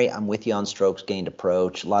primary, I'm with you on strokes gained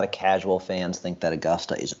approach. A lot of casual fans think that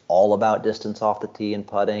Augusta is all about distance off the tee and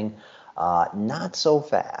putting. Not so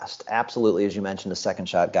fast. Absolutely, as you mentioned, a second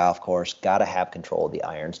shot golf course, got to have control of the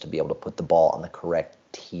irons to be able to put the ball on the correct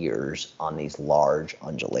tiers on these large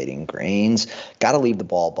undulating greens. Got to leave the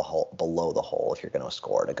ball below the hole if you're going to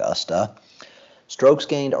score at Augusta. Strokes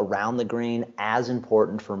gained around the green, as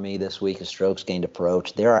important for me this week as strokes gained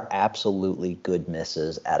approach. There are absolutely good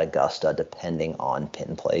misses at Augusta depending on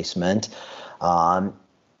pin placement.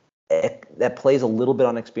 That plays a little bit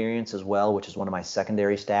on experience as well, which is one of my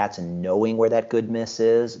secondary stats, and knowing where that good miss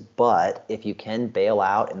is. But if you can bail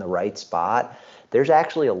out in the right spot, there's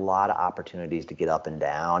actually a lot of opportunities to get up and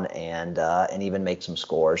down and even make some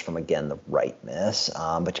scores from, again, the right miss.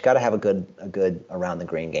 But you got to have a good around the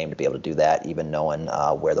green game to be able to do that, even knowing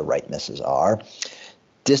where the right misses are.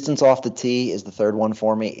 Distance off the tee is the third one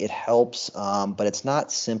for me. It helps, but it's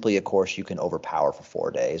not simply a course you can overpower for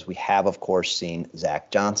 4 days. We have, of course, seen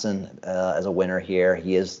Zach Johnson as a winner here.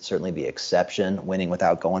 He is certainly the exception, winning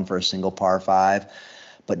without going for a single par 5.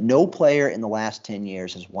 But no player in the last 10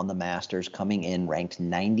 years has won the Masters coming in ranked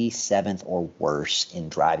 97th or worse in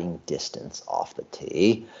driving distance off the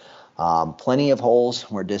tee. Plenty of holes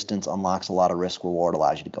where distance unlocks a lot of risk reward,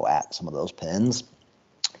 allows you to go at some of those pins.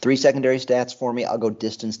 3 secondary stats for me. I'll go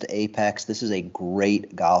distance to apex. This is a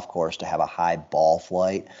great golf course to have a high ball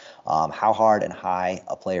flight. How hard and high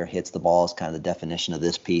a player hits the ball is kind of the definition of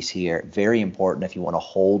this piece here. Very important if you want to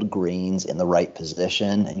hold greens in the right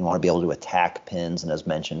position and you want to be able to attack pins and, as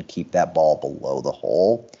mentioned, keep that ball below the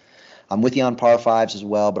hole. I'm with you on par 5s as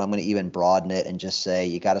well, but I'm going to even broaden it and just say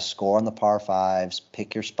you got to score on the par 5s,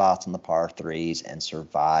 pick your spots on the par 3s, and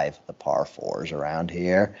survive the par 4s around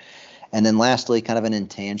here. And then lastly, kind of an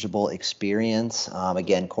intangible experience.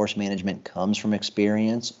 Again, course management comes from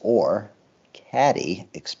experience or caddy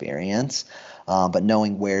experience, but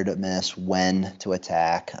knowing where to miss, when to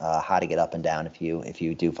attack, how to get up and down if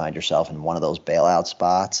you do find yourself in one of those bailout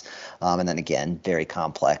spots. And then again, very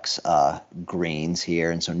complex greens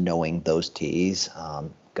here, and so knowing those tees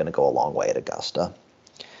going to go a long way at Augusta.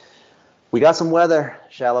 We got some weather,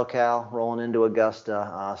 ShallowCal, rolling into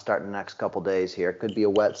Augusta, starting the next couple days here. Could be a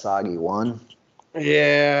wet, soggy one.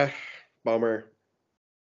 Yeah, bummer.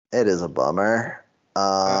 It is a bummer.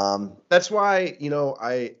 That's why,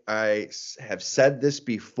 I have said this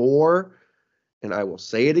before, and I will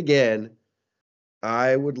say it again.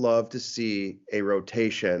 I would love to see a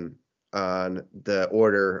rotation on the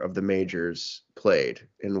order of the majors played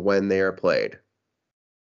and when they are played.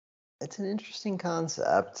 It's an interesting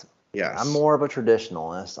concept. Yes. I'm more of a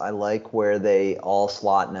traditionalist. I like where they all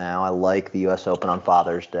slot now. I like the U.S. Open on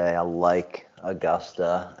Father's Day. I like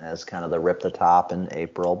Augusta as kind of the rip the top in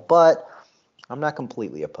April, but I'm not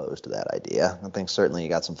completely opposed to that idea. I think certainly you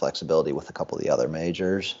got some flexibility with a couple of the other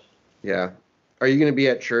majors. Yeah. Are you going to be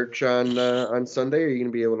at church on Sunday? Or are you going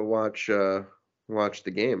to be able to watch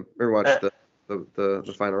the game or watch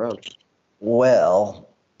the final round? Well,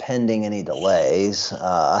 pending any delays,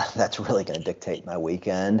 that's really going to dictate my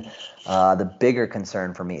weekend. The bigger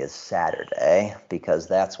concern for me is Saturday, because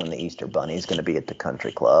that's when the Easter Bunny is going to be at the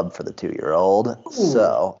country club for the 2-year-old.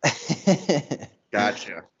 So,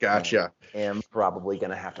 Gotcha. I am probably going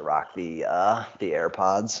to have to rock the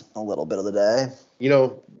AirPods a little bit of the day.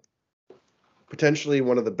 Potentially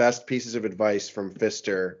one of the best pieces of advice from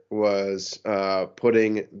Pfister was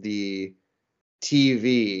putting the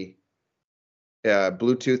TV,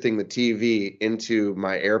 Bluetoothing the TV into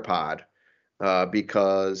my AirPod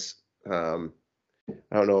because I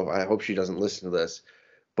don't know. I hope she doesn't listen to this,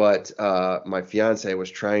 but my fiance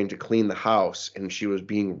was trying to clean the house and she was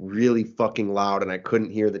being really fucking loud and I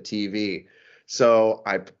couldn't hear the TV. So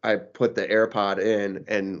I put the AirPod in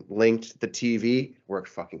and linked the TV. Worked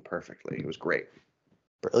fucking perfectly. It was great.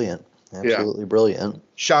 Brilliant. Yeah. Absolutely brilliant.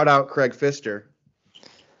 Shout out Craig Pfister.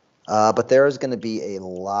 But there is going to be a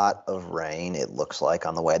lot of rain, it looks like,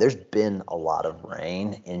 on the way. There's been a lot of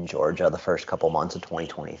rain in Georgia the first couple months of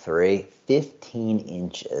 2023. 15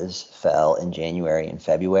 inches fell in January and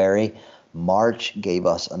February. March gave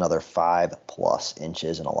us another 5+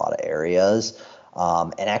 inches in a lot of areas.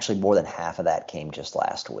 And actually more than half of that came just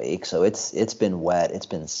last week. So it's been wet. It's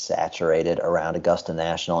been saturated around Augusta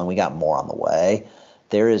National, and we got more on the way.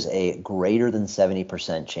 There is a greater than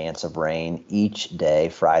 70% chance of rain each day,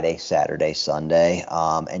 Friday, Saturday, Sunday,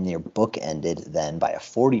 and you're bookended then by a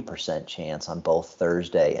 40% chance on both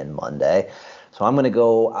Thursday and Monday. So I'm going to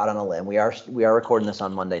go out on a limb. We are recording this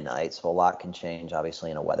on Monday night, so a lot can change,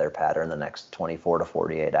 obviously, in a weather pattern in the next 24 to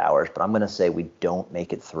 48 hours. But I'm going to say we don't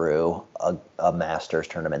make it through a Masters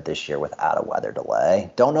tournament this year without a weather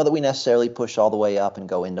delay. Don't know that we necessarily push all the way up and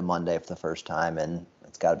go into Monday for the first time in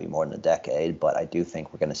it's got to be more than a decade, but I do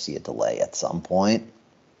think we're going to see a delay at some point.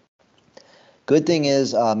 Good thing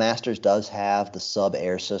is Masters does have the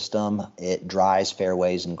sub-air system. It dries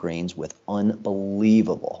fairways and greens with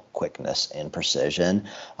unbelievable quickness and precision.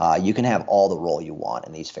 You can have all the roll you want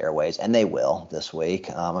in these fairways, and they will this week.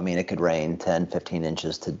 It could rain 10, 15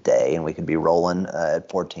 inches today, and we could be rolling at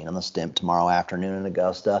 14 on the Stimp tomorrow afternoon in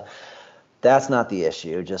Augusta. That's not the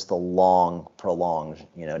issue, just the long, prolonged,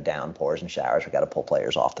 downpours and showers we got to pull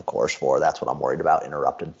players off the course for. That's what I'm worried about,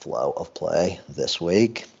 interrupted flow of play this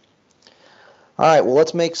week. All right, well,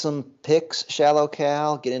 let's make some picks,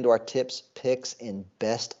 ShallowCal, get into our tips, picks, and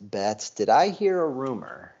best bets. Did I hear a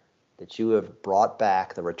rumor that you have brought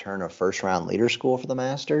back the return of first-round leader school for the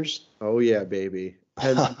Masters? Oh, yeah, baby.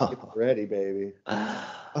 Ready, baby.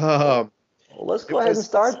 Well, let's go ahead and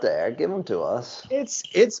start there. Give them to us.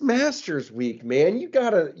 It's Masters week, man. You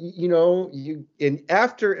gotta,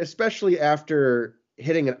 especially after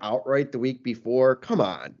hitting an outright the week before. Come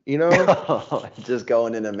on, just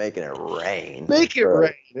going in and making it rain. Make it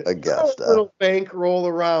rain. Augusta. Throw a little bank roll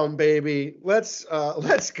around, baby. Let's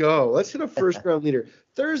go. Let's hit a first round leader.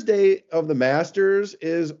 Thursday of the Masters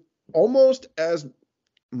is almost as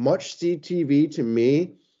much CTV to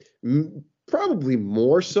me, probably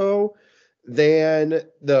more so than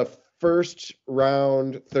the first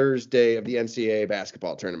round Thursday of the NCAA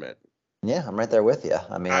basketball tournament. Yeah, I'm right there with you.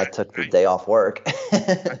 I took the day off work.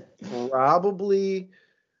 Probably,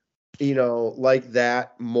 like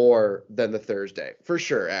that more than the Thursday, for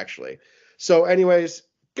sure, actually. So anyways,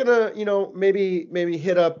 gonna, maybe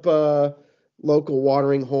hit up local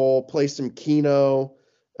watering hole, play some Keno.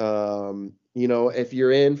 If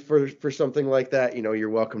you're in for something like that, you're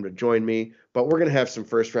welcome to join me. But we're gonna have some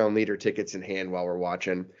first round leader tickets in hand while we're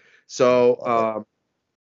watching. So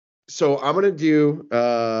I'm gonna do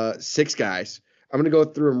 6 guys. I'm gonna go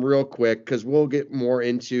through them real quick because we'll get more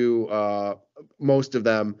into most of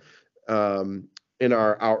them in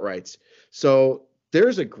our outrights. So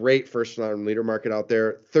there's a great first round leader market out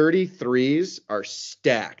there. 33s are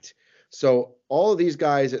stacked. So all of these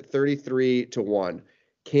guys at 33 to 1.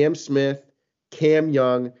 Cam Smith, Cam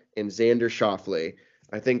Young, and Xander Schauffele.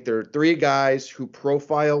 I think there are 3 guys who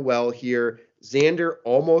profile well here. Xander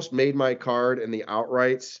almost made my card in the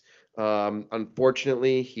outrights.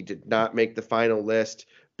 Unfortunately, he did not make the final list,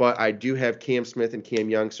 but I do have Cam Smith and Cam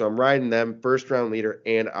Young, so I'm riding them first round leader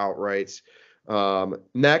and outrights.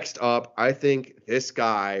 Next up, I think this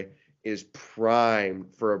guy is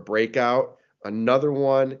primed for a breakout. Another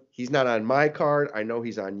one, he's not on my card. I know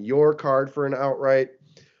he's on your card for an outright,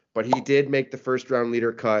 but he did make the first round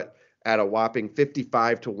leader cut at a whopping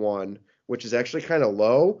 55 to 1, which is actually kind of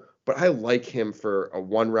low, but I like him for a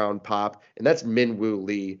 1-round pop, and that's Min-Woo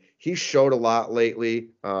Lee. He showed a lot lately,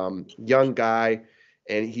 young guy,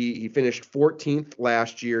 and he finished 14th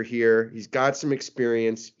last year here. He's got some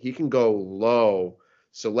experience. He can go low,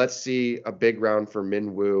 so let's see a big round for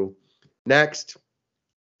Min-Woo. Next,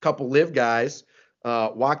 couple live guys,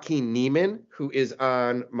 Joaquin Niemann, who is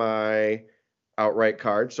on my outright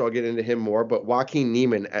card, so I'll get into him more, but Joaquin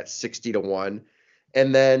Niemann at 60 to 1.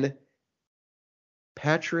 And then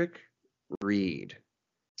Patrick Reed,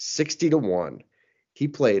 60 to 1. He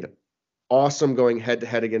played awesome going head to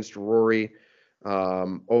head against Rory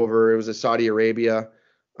it was a Saudi Arabia.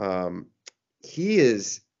 He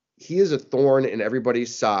is a thorn in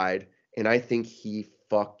everybody's side, and I think he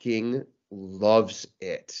fucking loves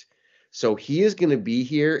it. So he is going to be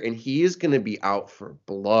here, and he is going to be out for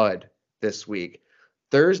blood this week.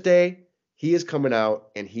 Thursday, he is coming out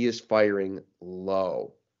and he is firing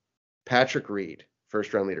low. Patrick Reed,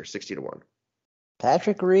 first round leader, 60-1.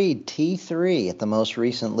 Patrick Reed, T3 at the most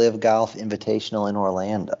recent Live Golf Invitational in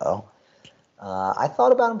Orlando. I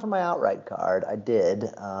thought about him for my outright card. I did,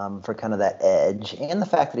 for kind of that edge and the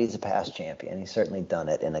fact that he's a past champion. He's certainly done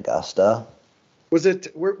it in Augusta. Was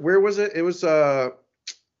it where was it? It was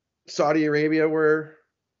Saudi Arabia where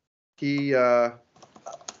he where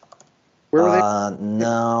were they?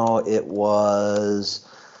 No, it was.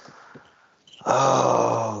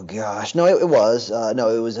 Oh gosh, no, it was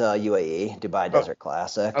UAE, Dubai Desert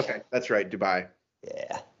Classic. Okay, that's right, Dubai.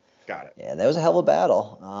 Yeah, got it. Yeah, that was a hell of a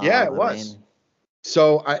battle. Yeah, it was.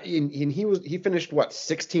 So he finished what,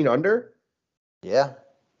 16 under? Yeah,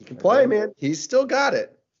 he can play, man. He's still got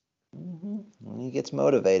it. Mm-hmm. When he gets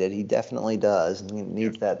motivated, he definitely does. He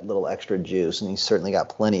needs that little extra juice, and he's certainly got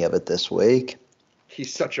plenty of it this week.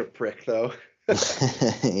 He's such a prick, though.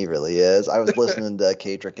 He really is. I was listening to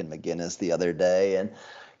Katrick and McGinnis the other day, and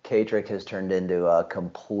Katrick has turned into a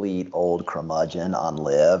complete old curmudgeon on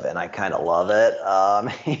Live, and I kind of love it.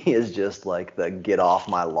 He is just like the get off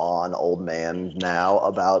my lawn old man now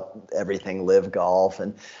about everything Live golf,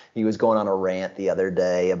 and he was going on a rant the other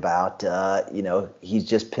day about, he's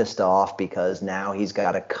just pissed off because now he's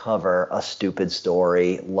got to cover a stupid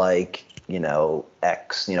story like,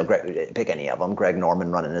 Greg, pick any of them, Greg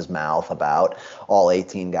Norman running his mouth about all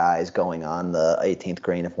 18 guys going on the 18th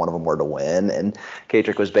green if one of them were to win. And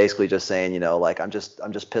Katrick was basically just saying, I'm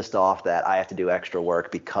just pissed off that I have to do extra work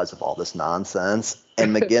because of all this nonsense.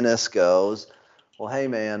 And McGinnis goes, well, hey,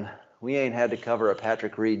 man, we ain't had to cover a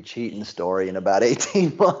Patrick Reed cheating story in about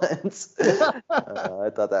 18 months.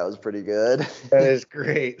 I thought that was pretty good. That is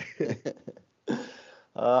great.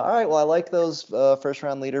 All right, well, I like those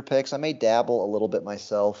first-round leader picks. I may dabble a little bit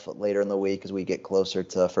myself later in the week as we get closer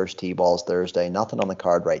to first tee balls Thursday. Nothing on the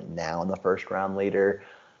card right now in the first-round leader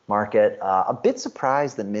market. A bit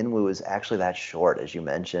surprised that Minwoo is actually that short, as you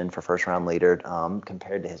mentioned, for first-round leader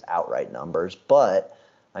compared to his outright numbers. But,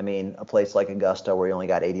 I mean, a place like Augusta where you only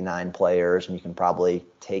got 89 players and you can probably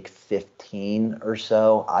take 15 or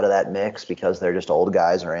so out of that mix because they're just old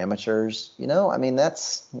guys or amateurs,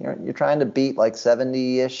 that's, you're trying to beat like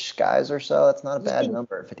 70-ish guys or so. That's not a bad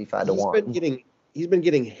number at 55-1. He's been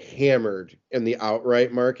getting hammered in the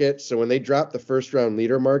outright market. So when they dropped the first round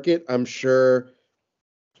leader market, I'm sure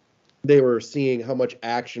they were seeing how much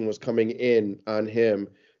action was coming in on him.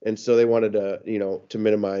 And so they wanted to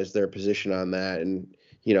minimize their position on that. And,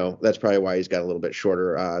 that's probably why he's got a little bit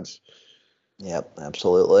shorter odds. Yep,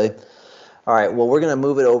 absolutely. All right, well, we're going to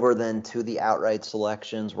move it over then to the outright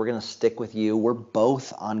selections. We're going to stick with you. We're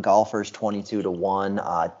both on golfers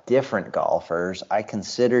 22-1, different golfers. I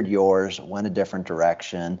considered yours, went a different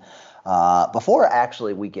direction. Before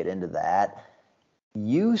actually we get into that,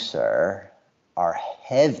 you, sir, are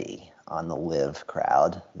heavy on the Live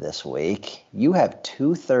crowd this week. You have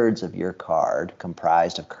 2/3 of your card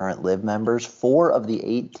comprised of current Live members. 4 of the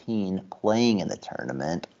 18 playing in the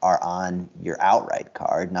tournament are on your outright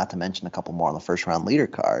card, not to mention a couple more on the first round leader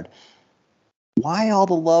card. Why all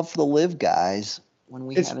the love for the Live guys when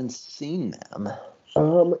we haven't seen them?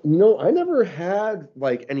 I never had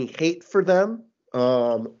like any hate for them.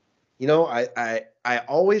 I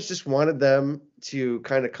always just wanted them to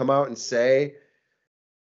kind of come out and say,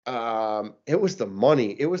 it was the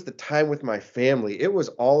money, it was the time with my family, it was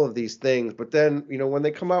all of these things. But then, when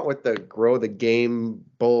they come out with the grow the game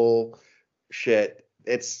bull shit,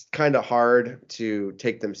 it's kind of hard to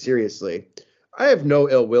take them seriously. I have no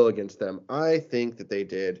ill will against them. I think that they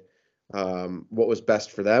did what was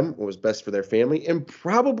best for them, what was best for their family, and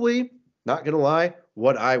probably, not gonna lie,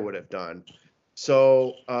 what I would have done.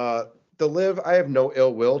 So the Live, I have no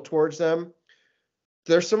ill will towards them.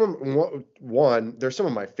 They're some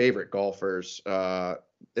of my favorite golfers, and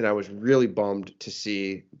I was really bummed to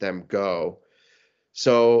see them go.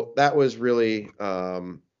 So that was really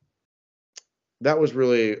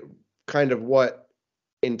kind of what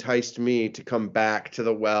enticed me to come back to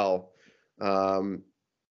the well,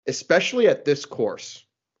 especially at this course.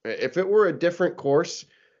 If it were a different course,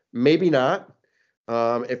 maybe not.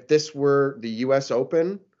 If this were the U.S.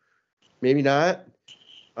 Open, maybe not.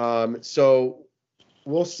 So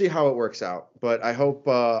we'll see how it works out, but I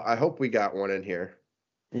hope we got one in here.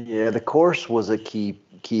 Yeah, the course was a key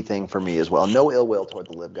thing for me as well. No ill will toward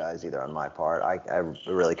the Live guys either on my part. I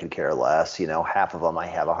really could care less. Half of them I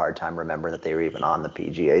have a hard time remembering that they were even on the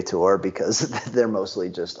PGA Tour because they're mostly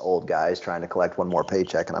just old guys trying to collect one more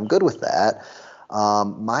paycheck, and I'm good with that.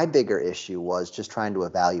 My bigger issue was just trying to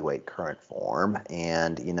evaluate current form,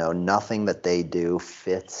 and nothing that they do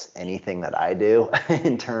fits anything that I do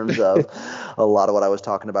in terms of a lot of what I was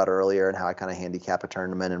talking about earlier and how I kind of handicap a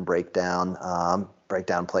tournament and break down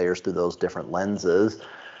players through those different lenses.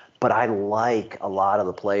 But I like a lot of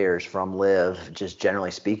the players from Live, just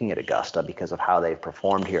generally speaking, at Augusta because of how they've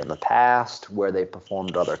performed here in the past, where they've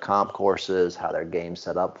performed at other comp courses, how their game's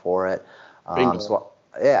set up for it.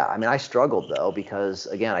 Yeah, I mean, I struggled, though, because,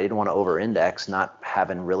 again, I didn't want to over-index, not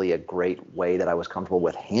having really a great way that I was comfortable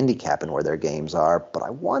with handicapping where their games are, but I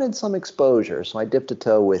wanted some exposure, so I dipped a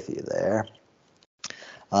toe with you there.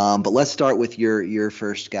 But let's start with your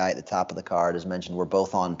first guy at the top of the card. As mentioned, we're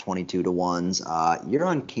both on 22-1s. You're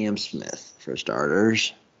on Cam Smith for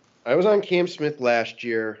starters. I was on Cam Smith last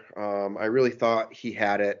year. I really thought he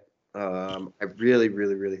had it. I really,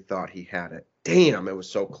 really, really thought he had it. Damn, it was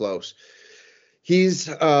so close. He's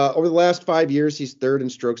over the last 5 years, he's third in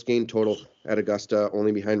strokes gained total at Augusta,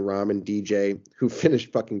 only behind Rahm and DJ, who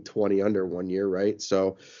finished fucking 20 under 1 year, right?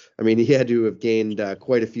 So, I mean, he had to have gained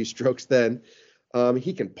quite a few strokes then.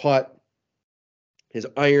 He can putt. His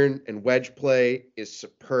iron and wedge play is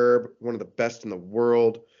superb, one of the best in the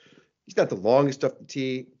world. He's not the longest off the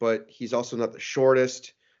tee, but he's also not the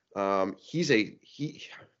shortest. Let's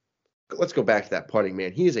go back to that putting,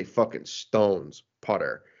 man. He is a fucking stones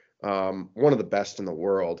putter. One of the best in the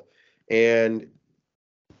world. And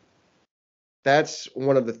that's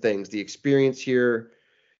one of the things, the experience here,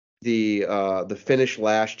 the finish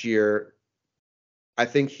last year. I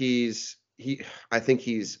think he's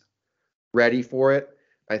ready for it.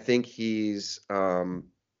 I think he's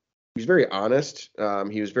very honest.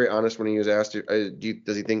 He was very honest when he was asked,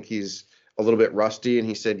 does he think he's a little bit rusty? And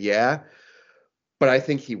he said, yeah. But I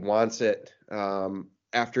think he wants it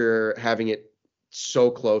after having it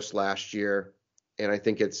so close last year. And I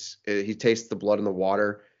think he tastes the blood in the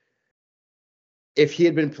water. If he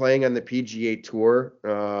had been playing on the PGA Tour,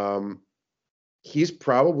 he's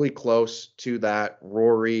probably close to that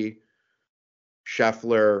Rory,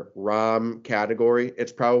 Scheffler, Rahm category.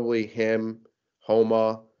 It's probably him,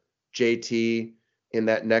 Homa, JT in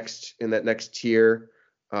that next tier.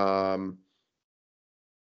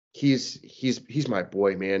 He's my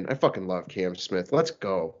boy, man. I fucking love Cam Smith. Let's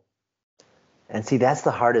go. And see, that's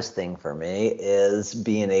the hardest thing for me is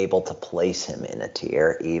being able to place him in a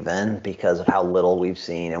tier even because of how little we've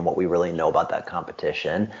seen and what we really know about that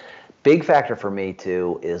competition. Big factor for me,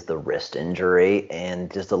 too, is the wrist injury and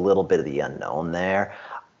just a little bit of the unknown there.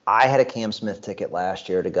 I had a Cam Smith ticket last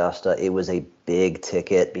year at Augusta. It was a big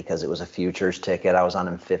ticket because it was a futures ticket. I was on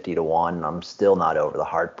him 50-1, and I'm still not over the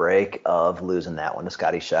heartbreak of losing that one to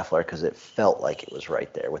Scotty Scheffler because it felt like it was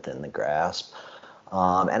right there within the grasp.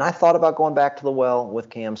 And I thought about going back to the well with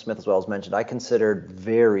Cam Smith, as well as mentioned. I considered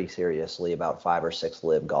very seriously about 5 or 6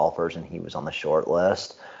 live golfers, and he was on the short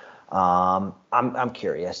list. I'm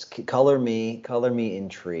curious. Color me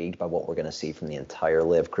intrigued by what we're going to see from the entire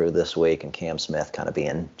live crew this week, and Cam Smith kind of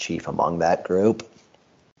being chief among that group.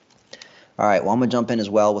 All right, well, I'm going to jump in as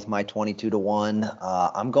well with my 22-1.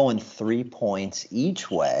 I'm going 3 points each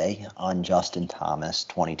way on Justin Thomas,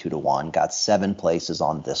 22-1. Got 7 places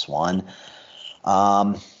on this one.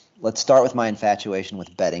 Let's start with my infatuation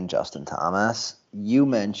with betting Justin Thomas. You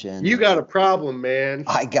mentioned... You got a problem, man.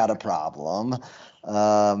 I got a problem.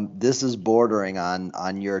 This is bordering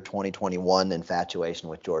on your 2021 infatuation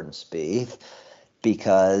with Jordan Spieth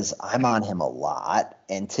because I'm on him a lot,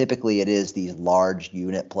 and typically it is these large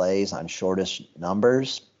unit plays on shortest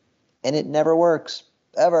numbers, and it never works,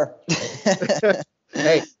 ever.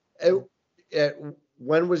 Hey,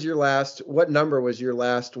 what number was your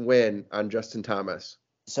last win on Justin Thomas?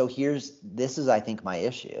 So this is, I think, my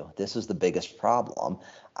issue. This is the biggest problem.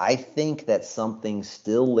 I think that something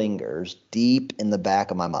still lingers deep in the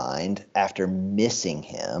back of my mind after missing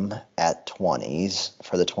him at 20s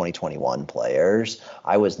for the 2021 players.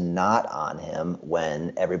 I was not on him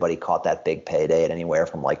when everybody caught that big payday at anywhere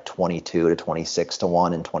from like 22 to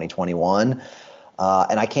 26-1 in 2021.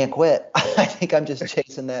 And I can't quit. I think I'm just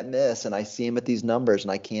chasing that miss, and I see him at these numbers,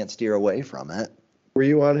 and I can't steer away from it. Were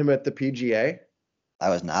you on him at the PGA? I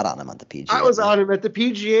was not on him at the PGA. I was on him at the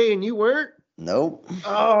PGA, and you weren't? Nope.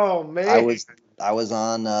 Oh, man. I was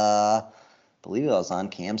on, I believe I was on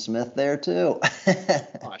Cam Smith there, too.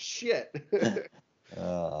 Oh, shit.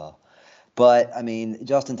 But, I mean,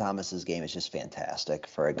 Justin Thomas's game is just fantastic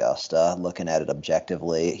for Augusta. Looking at it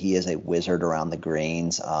objectively, he is a wizard around the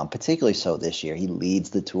greens, particularly so this year. He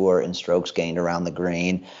leads the tour in strokes gained around the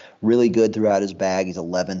green. Really good throughout his bag. He's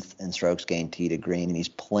 11th in strokes gained tee to green, and he's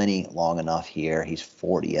plenty long enough here. He's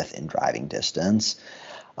 40th in driving distance.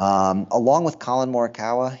 Along with Colin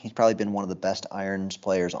Morikawa, he's probably been one of the best irons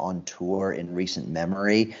players on tour in recent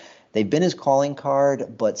memory. They've been his calling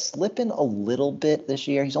card, but slipping a little bit this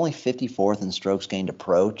year. He's only 54th in strokes gained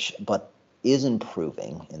approach, but is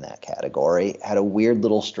improving in that category. Had a weird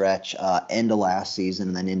little stretch end of last season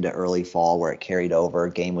and then into early fall where it carried over.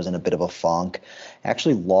 Game was in a bit of a funk.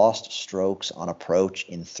 Actually lost strokes on approach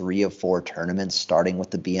in 3 of 4 tournaments, starting with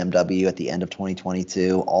the BMW at the end of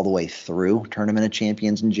 2022 all the way through Tournament of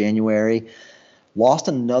Champions in January. Lost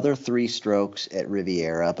another 3 strokes at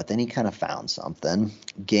Riviera, but then he kind of found something.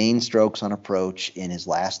 Gained strokes on approach in his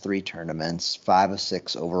last 3 tournaments, 5 of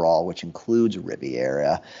 6 overall, which includes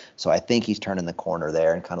Riviera. So I think he's turning the corner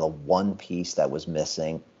there, and kind of the one piece that was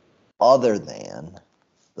missing, other than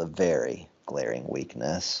the very glaring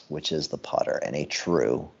weakness, which is the putter, and a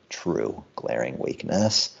true glaring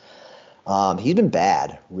weakness. He's been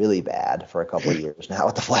bad, really bad, for a couple of years now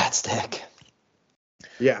with the flat stick.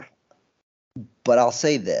 Yeah. But I'll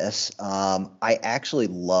say this. I actually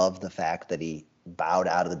love the fact that he bowed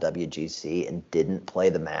out of the WGC and didn't play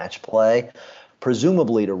the match play,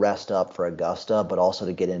 presumably to rest up for Augusta, but also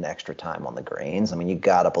to get in extra time on the greens. I mean, you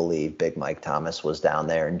got to believe Big Mike Thomas was down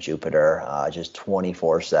there in Jupiter just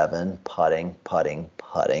 24/7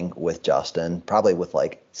 putting with Justin, probably with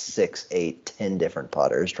like 6, 8, 10 different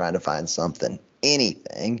putters trying to find something,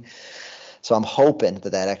 anything. So I'm hoping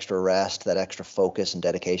that extra rest, that extra focus and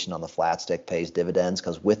dedication on the flat stick pays dividends,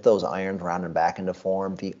 because with those irons rounding back into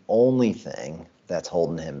form, the only thing that's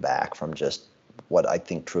holding him back from just what I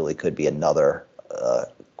think truly could be another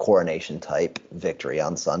coronation-type victory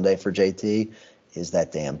on Sunday for JT is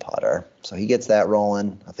that damn putter. So he gets that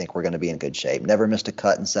rolling. I think we're going to be in good shape. Never missed a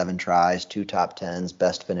cut in 7 tries, 2 top 10s,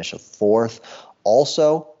 best finish of 4th.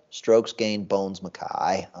 Also, strokes gained Bones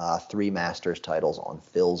Mackay, 3 Masters titles on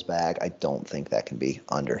Phil's bag. I don't think that can be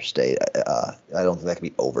understated. I don't think that can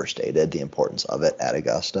be overstated, the importance of it at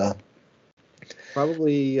Augusta.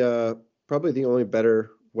 Probably the only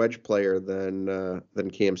better wedge player than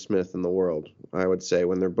Cam Smith in the world, I would say,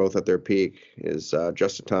 when they're both at their peak, is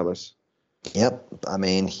Justin Thomas. Yep. I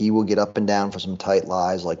mean, he will get up and down for some tight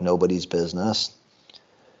lies like nobody's business.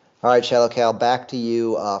 All right, ShallowCal, back to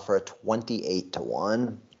you for a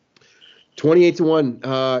 28-1.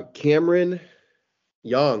 28-1. Cameron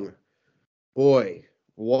Young. Boy,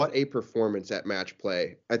 what a performance at match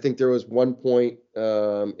play. I think there was one point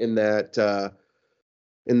in that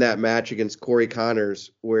match against Corey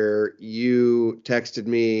Connors where you texted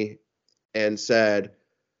me and said,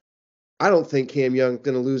 I don't think Cam Young's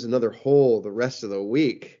going to lose another hole the rest of the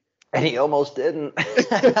week. And he almost didn't.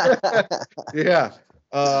 Yeah.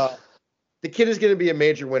 The kid is going to be a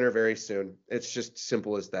major winner very soon. It's just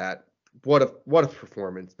simple as that. What a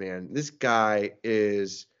performance, man. This guy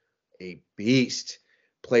is a beast.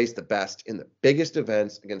 Plays the best in the biggest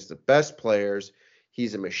events against the best players.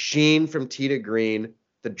 He's a machine from tee to green.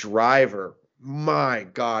 The driver, my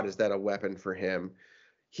God, is that a weapon for him?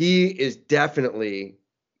 He is definitely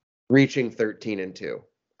reaching 13-2.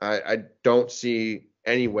 I don't see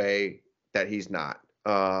any way that he's not.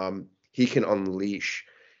 He can unleash.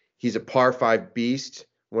 He's a par 5 beast,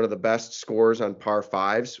 one of the best scorers on par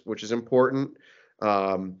 5s, which is important.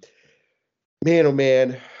 Man, oh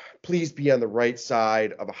man, please be on the right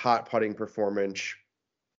side of a hot putting performance.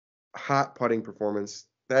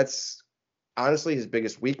 That's honestly his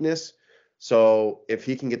biggest weakness. So if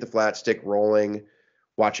he can get the flat stick rolling,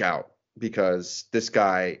 watch out, because this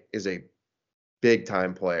guy is a big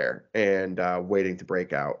time player and waiting to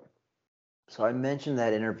break out. So I mentioned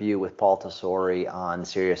that interview with Paul Tesori on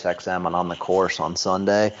SiriusXM and On the Course on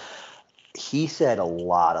Sunday. He said a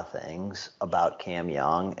lot of things about Cam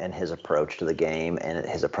Young and his approach to the game and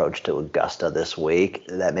his approach to Augusta this week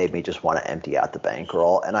that made me just want to empty out the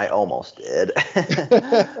bankroll, and I almost did.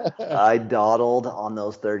 I dawdled on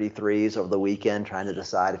those 33s over the weekend trying to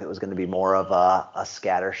decide if it was going to be more of a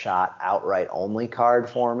scatter shot outright only card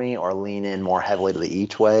for me or lean in more heavily to the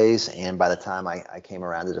each ways, and by the time I came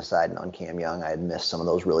around to deciding on Cam Young, I had missed some of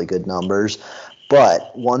those really good numbers.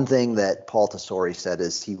 But one thing that Paul Tesori said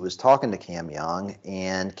is he was talking to Cam Young,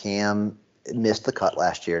 and Cam missed the cut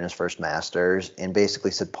last year in his first Masters, and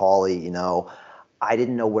basically said, Paulie, I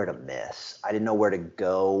didn't know where to miss. I didn't know where to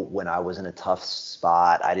go when I was in a tough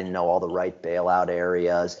spot. I didn't know all the right bailout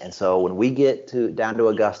areas. And so when we get down to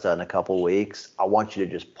Augusta in a couple weeks, I want you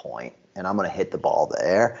to just point, and I'm going to hit the ball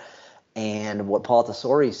there. And what Paul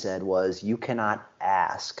Tesori said was, you cannot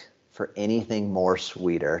ask for anything more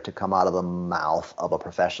sweeter to come out of the mouth of a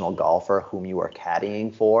professional golfer whom you are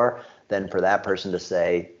caddying for than for that person to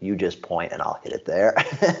say, you just point and I'll hit it there.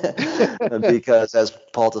 Because as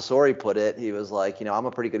Paul Tesori put it, he was like, I'm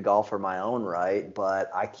a pretty good golfer in my own right,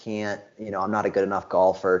 but I can't, I'm not a good enough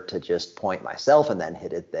golfer to just point myself and then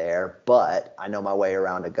hit it there. But I know my way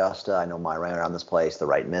around Augusta. I know my way around this place, the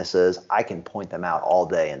right misses. I can point them out all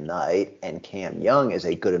day and night. And Cam Young is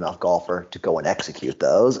a good enough golfer to go and execute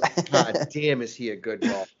those. God damn, is he a good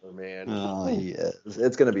golfer, man? Oh, he is.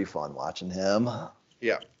 It's going to be fun watching him.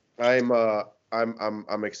 Yeah,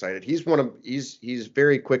 I'm excited. He's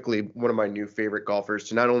very quickly one of my new favorite golfers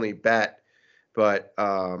to not only bet, but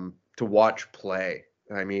to watch play.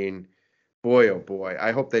 I mean, boy, oh boy,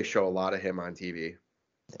 I hope they show a lot of him on TV.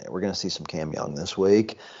 Yeah, we're going to see some Cam Young this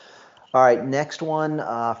week. All right, next one,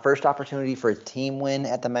 first opportunity for a team win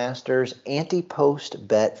at the Masters. Anti-post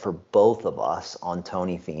bet for both of us on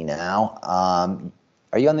Tony Finau.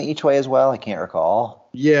 Are you on the each way as well? I can't recall.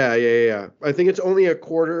 Yeah. I think it's only a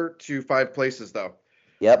quarter to 5 places, though.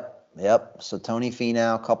 Yep. So Tony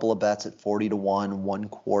Finau, a couple of bets at 40-1,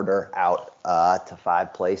 1/4 out to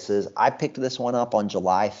 5 places. I picked this one up on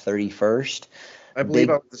July 31st. I believe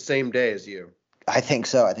I was the same day as you. I think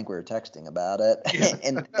so. I think we were texting about it. Yeah.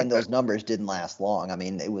 and those numbers didn't last long. I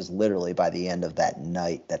mean, it was literally by the end of that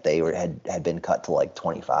night that they had been cut to like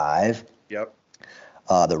 25. Yep.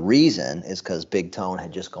 The reason is because Big Tone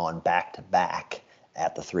had just gone back-to-back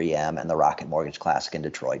at the 3M and the Rocket Mortgage Classic in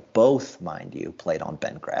Detroit. Both, mind you, played on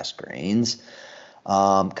bent grass greens.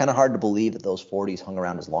 Kind of hard to believe that those 40s hung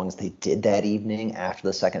around as long as they did that evening after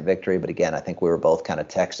the second victory. But again, I think we were both kind of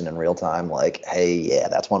texting in real time like, hey, yeah,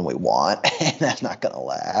 that's one we want. And that's not going to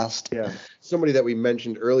last. Yeah. Somebody that we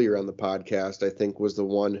mentioned earlier on the podcast, I think, was the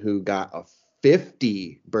one who got a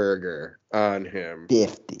 50 burger on him.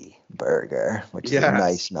 50 burger, which is a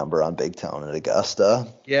nice number on Big Tone at Augusta.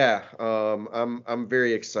 Yeah, I'm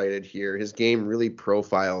very excited here. His game really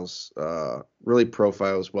profiles well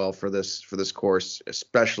for this course,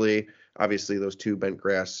 especially obviously those 2 bent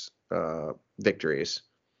grass victories.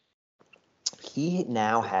 He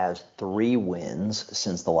now has 3 wins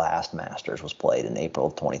since the last Masters was played in April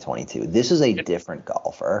of 2022. This is a different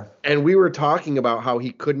golfer. And we were talking about how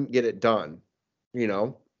he couldn't get it done,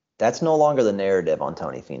 That's no longer the narrative on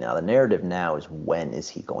Tony Finau. The narrative now is, when is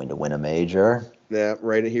he going to win a major? Yeah,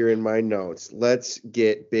 right here in my notes. Let's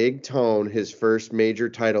get Big Tone his first major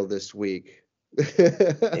title this week.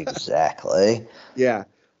 Exactly. Yeah.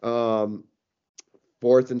 4th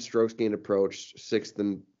in strokes gained approach,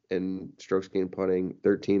 6th in strokes gained putting,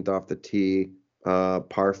 13th off the tee,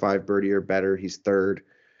 par 5 birdie or better. He's 3rd.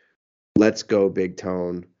 Let's go, Big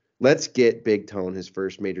Tone. Let's get Big Tone his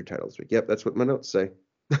first major title this week. Yep, that's what my notes say.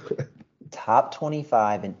 Top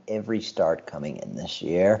 25 in every start coming in this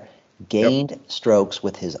year. Gained strokes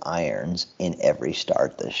with his irons in every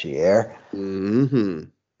start this year. Mm-hmm.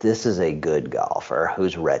 This is a good golfer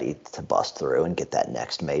who's ready to bust through and get that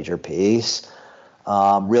next major piece.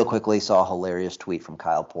 Real quickly, saw a hilarious tweet from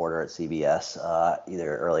Kyle Porter at CBS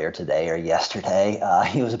either earlier today or yesterday.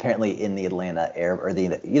 He was apparently in the Atlanta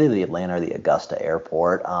either the Atlanta or the Augusta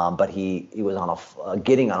airport, but he was on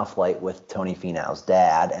getting on a flight with Tony Finau's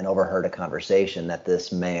dad and overheard a conversation that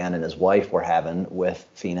this man and his wife were having with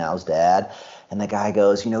Finau's dad. And the guy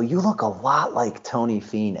goes, you look a lot like Tony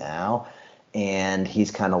Finau. And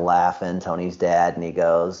he's kind of laughing, Tony's dad, and he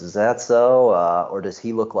goes, is that so? Or does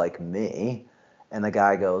he look like me? And the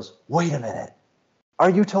guy goes, wait a minute, are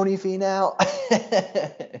you Tony Finau?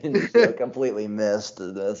 And so completely missed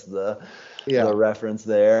the reference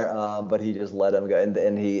there, but he just let him go.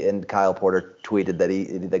 And Kyle Porter tweeted that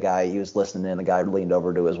he was listening, and the guy leaned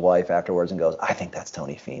over to his wife afterwards and goes, I think that's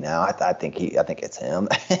Tony Finau. I think it's him.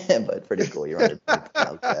 But pretty cool. You're under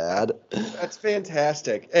dad. That's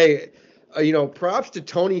fantastic. Hey. Props to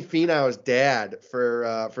Tony Finau's dad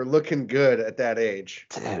for looking good at that age.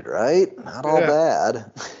 Dude, right? Not all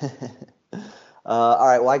bad. All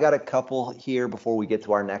right, well, I got a couple here before we get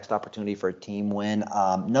to our next opportunity for a team win.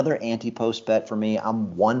 Another anti-post bet for me.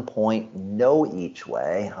 I'm 1 point, no each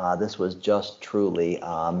way. This was just truly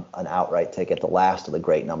an outright ticket, the last of the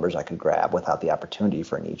great numbers I could grab without the opportunity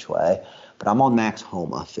for an each way. But I'm on Max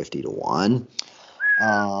Homa, 50-1.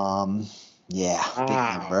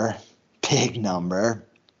 Big number.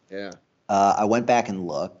 Yeah. I went back and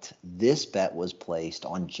looked. This bet was placed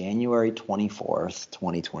on January 24th,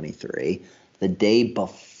 2023, the day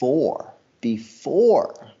before the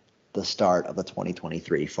start of the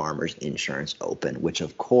 2023 Farmers Insurance Open, which,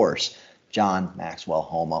 of course, John Maxwell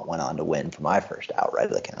Homa went on to win for my first outright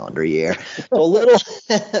of the calendar year. So a little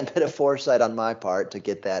bit of foresight on my part to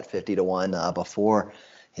get that 50-1 before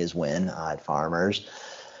his win at Farmers.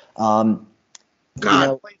 You God,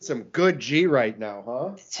 know, playing some good G right now, huh?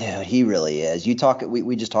 dude, he really is. We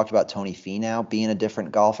just talked about Tony Finau being a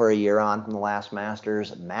different golfer a year on from the last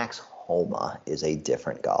Masters. Max Homa is a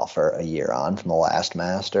different golfer a year on from the last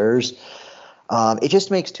Masters. It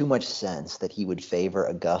just makes too much sense that he would favor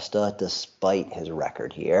Augusta despite his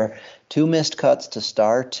record here. 2 missed cuts to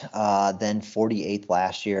start, then 48th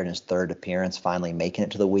last year in his third appearance, finally making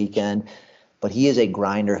it to the weekend. But he is a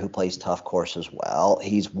grinder who plays tough courses well.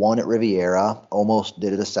 He's won at Riviera, almost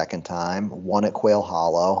did it a second time, won at Quail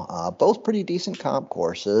Hollow, both pretty decent comp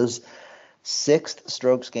courses. Sixth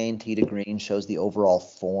strokes gained tee to green shows the overall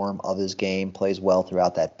form of his game, plays well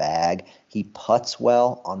throughout that bag. He putts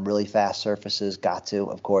well on really fast surfaces, got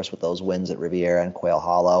to, of course, with those wins at Riviera and Quail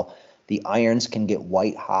Hollow. The irons can get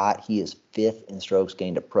white hot. He is fifth in strokes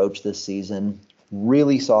gained approach this season.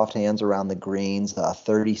 Really soft hands around the greens,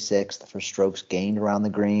 36th for strokes gained around the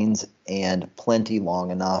greens, and plenty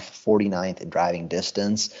long enough, 49th in driving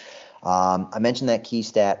distance. I mentioned that key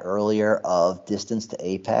stat earlier of distance to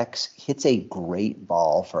apex. Hits a great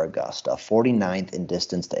ball for Augusta, 49th in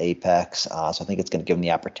distance to apex. So I think it's going to give him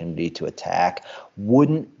the opportunity to attack.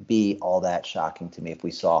 Wouldn't be all that shocking to me if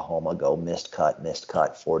we saw Homa go missed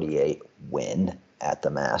cut, 48, win at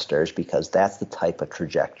the Masters, because that's the type of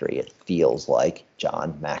trajectory it feels like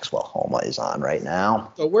John Maxwell Homa is on right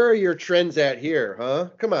now. So where are your trends at here, huh?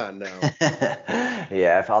 Come on now.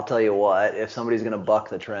 Yeah, if I'll tell you what, if somebody's going to buck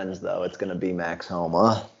the trends, though, it's going to be Max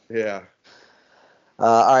Homa. Yeah.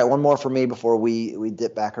 All right, one more for me before we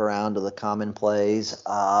dip back around to the common plays.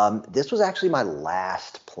 This was actually my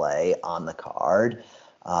last play on the card.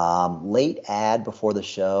 Late ad before the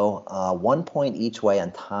show, 1 point each way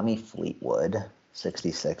on Tommy Fleetwood,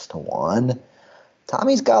 66-1.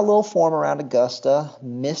 Tommy's got a little form around Augusta.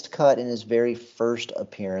 Missed cut in his very first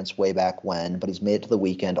appearance way back when, but he's made it to the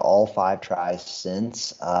weekend all 5 tries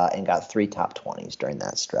since and got 3 top 20s during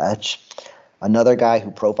that stretch. Another guy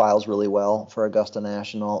who profiles really well for Augusta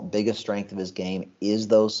National. Biggest strength of his game is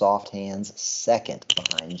those soft hands, second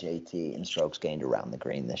behind JT in strokes gained around the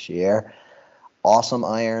green this year. Awesome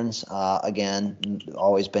irons. Again,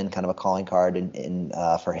 always been kind of a calling card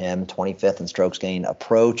for him. 25th in strokes gained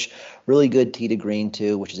approach. Really good tee to green,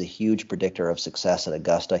 too, which is a huge predictor of success at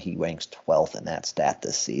Augusta. He ranks 12th in that stat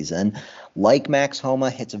this season. Like Max Homa,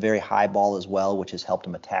 hits a very high ball as well, which has helped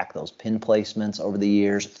him attack those pin placements over the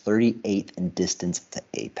years. 38th in distance to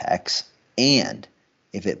apex. And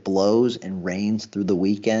if it blows and rains through the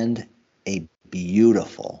weekend, a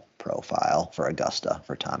beautiful profile for Augusta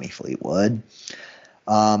for Tommy Fleetwood.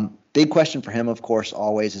 Big question for him, of course,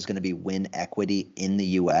 always is going to be win equity in the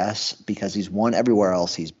U.S. because he's won everywhere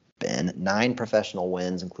else he's been. 9 professional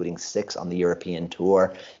wins, including 6 on the European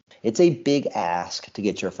Tour. It's a big ask to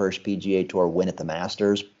get your first PGA Tour win at the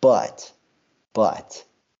Masters, but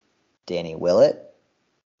Danny Willett,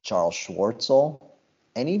 Charles Schwartzel,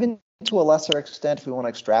 and even to a lesser extent, if we want to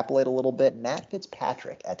extrapolate a little bit, Matt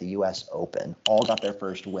Fitzpatrick at the U.S. Open all got their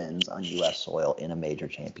first wins on U.S. soil in a major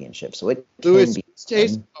championship. So it can be.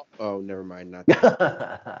 Oh, never mind. Not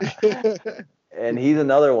that. And he's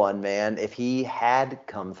another one, man. If he had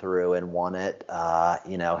come through and won it,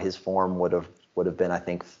 his form would have been, I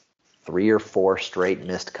think, 3 or 4 straight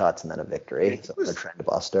missed cuts and then a victory. So a trend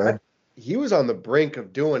buster. He was on the brink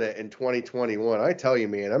of doing it in 2021. I tell you,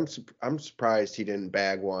 man, I'm surprised he didn't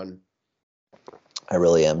bag one. I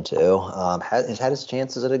really am too. Has had his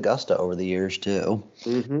chances at Augusta over the years too.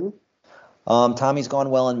 Mm-hmm. Tommy's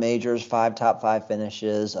gone well in majors, 5 top 5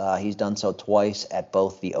 finishes. He's done so twice at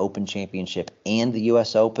both the Open Championship and the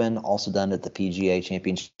U.S. Open. Also done at the PGA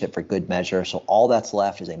Championship for good measure. So all that's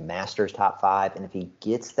left is a Masters top 5. And if he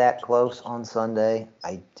gets that close on Sunday,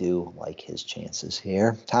 I do like his chances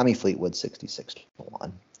here. Tommy Fleetwood,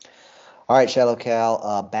 66-1. All right,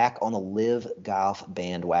 ShallowCal, back on the Live Golf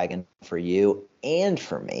bandwagon for you and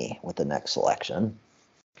for me with the next selection.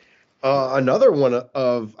 Another one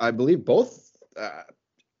of, I believe, both.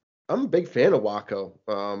 I'm a big fan of Waco.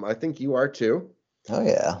 I think you are too. Oh,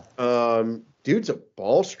 yeah. Dude's a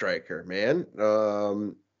ball striker, man.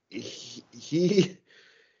 He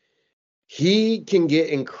can get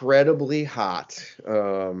incredibly hot.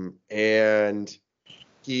 And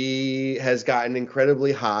he has gotten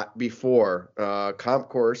incredibly hot before. Comp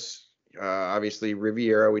course, obviously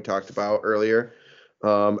Riviera we talked about earlier.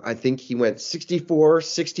 I think he went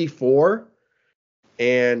 64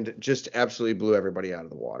 and just absolutely blew everybody out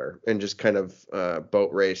of the water and just kind of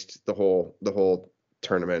boat raced the whole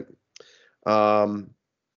tournament. Yeah,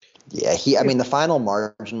 the final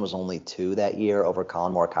margin was only 2 that year over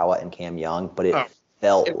Colin Morikawa and Cam Young, but it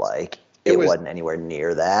wasn't anywhere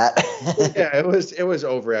near that. Yeah, it was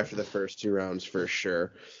over after the first 2 rounds for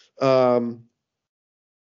sure.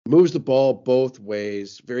 moves the ball both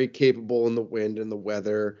ways, very capable in the wind and the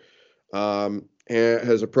weather.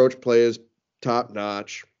 His approach play is top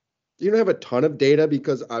notch. You don't have a ton of data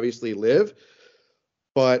because obviously live,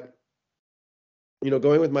 but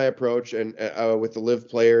going with my approach and with the live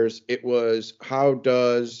players, it was how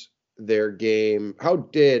did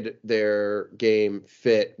their game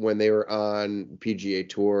fit when they were on PGA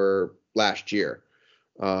Tour last year,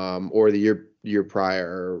 or the year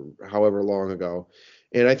prior, or however long ago.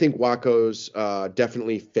 And I think Waco's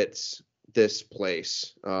definitely fits this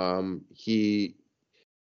place. He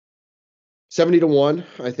 70-1,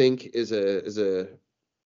 I think, is a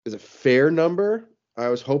fair number. I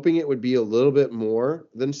was hoping it would be a little bit more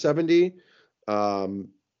than 70,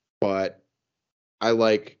 but I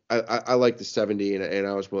like the 70, and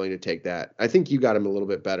I was willing to take that. I think you got him a little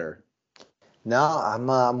bit better. No, I'm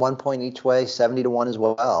 1 point each way, 70-1 as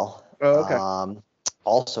well. Oh, okay.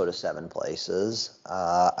 Also to 7 places.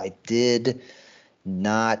 I did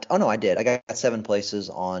not. Oh no, I did. I got 7 places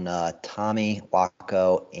on Tommy,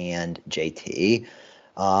 Waco, and JT.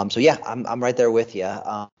 So yeah, I'm right there with you.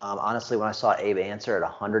 Honestly, when I saw Abe answer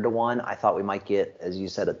at 100-1, I thought we might get, as you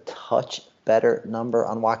said, a touch better number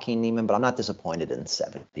on Joaquin Niemann, but I'm not disappointed in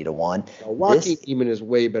 70-1. Joaquin Niemann is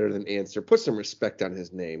way better than Answer. Put some respect on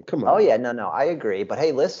his name. Come on. Oh yeah, no, I agree. But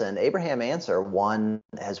hey, listen, Abraham Answer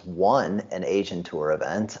has won an Asian Tour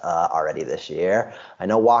event already this year. I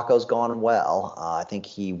know Waco's gone well. I think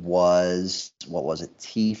he was, what was it,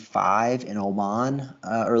 T5 in Oman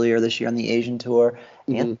earlier this year on the Asian Tour.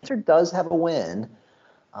 Mm-hmm. Answer does have a win.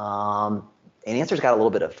 And Answer's got a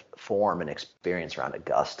little bit of form and experience around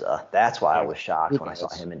Augusta. That's why I was shocked when I saw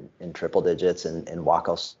him in triple digits and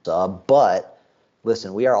Waco sub. But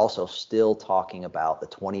listen, we are also still talking about the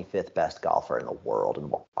 25th best golfer in the world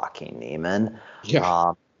in Joaquin Niemann.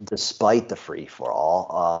 Yeah. Despite the free for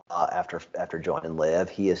all after joining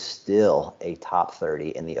Live, he is still a top 30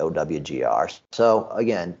 in the OWGR. So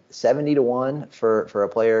again, 70-1 for a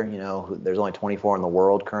player, there's only 24 in the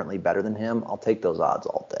world currently better than him. I'll take those odds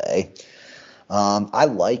all day. I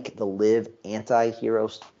like the Live anti-hero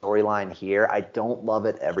storyline here. I don't love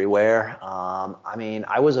it everywhere.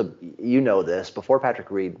 I was before Patrick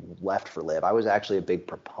Reed left for Live, I was actually a big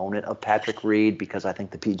proponent of Patrick Reed because I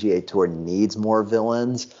think the PGA Tour needs more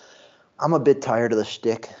villains. I'm a bit tired of the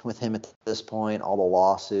shtick with him at this point, all the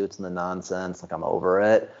lawsuits and the nonsense. Like, I'm over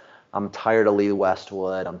it. I'm tired of Lee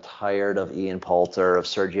Westwood. I'm tired of Ian Poulter, of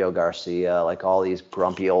Sergio Garcia, like all these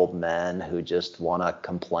grumpy old men who just want to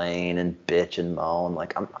complain and bitch and moan.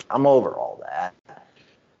 Like, I'm over all that.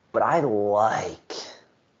 But I like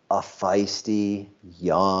a feisty,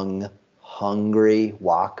 young, hungry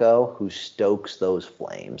Waco who stokes those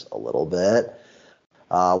flames a little bit.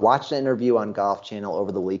 Watched an interview on Golf Channel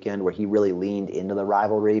over the weekend where he really leaned into the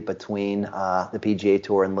rivalry between the PGA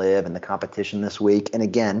Tour and Live and the competition this week. And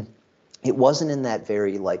again, it wasn't in that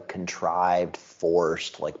very contrived,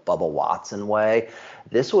 forced, Bubba Watson way.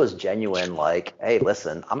 This was genuine, hey,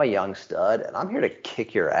 listen, I'm a young stud and I'm here to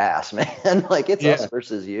kick your ass, man. It's us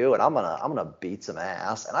versus you, and I'm gonna beat some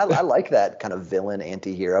ass. And I like that kind of villain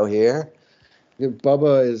anti-hero here.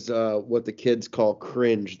 Bubba is what the kids call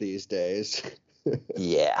cringe these days.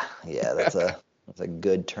 Yeah, that's a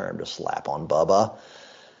good term to slap on Bubba.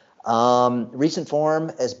 Recent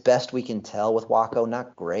form, as best we can tell with Waco,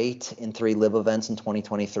 not great in 3 Live events in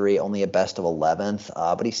 2023, only a best of 11th.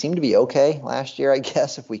 But he seemed to be okay last year, I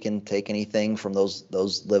guess, if we can take anything from those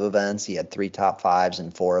Live events. He had 3 top 5s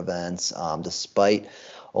in 4 events, despite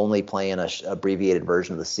only playing a abbreviated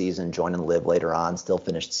version of the season, joining Live later on, still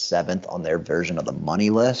finished 7th on their version of the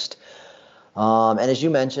money list. And as you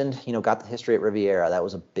mentioned, got the history at Riviera. That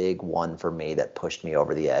was a big one for me that pushed me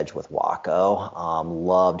over the edge with Waco.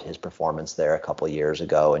 Loved his performance there a couple of years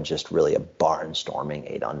ago, and just really a barnstorming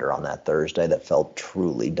 8 under on that Thursday that felt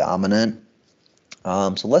truly dominant.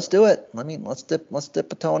 So let's do it. Let's dip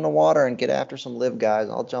a toe in the water and get after some Live guys.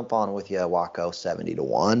 I'll jump on with you, Waco,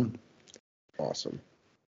 70-1. Awesome.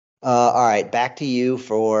 All right, back to you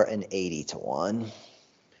for an 80-1.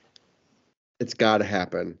 It's got to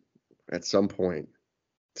happen. At some point,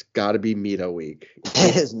 it's got to be Mito week.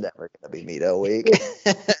 It is never going to be Mito week.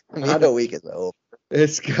 Mito week is over.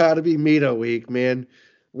 It's got to be Mito week, man.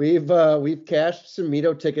 We've cashed some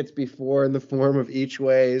Mito tickets before in the form of each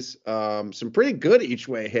ways. Some pretty good each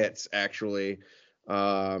way hits, actually.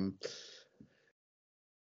 When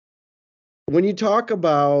you talk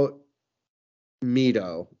about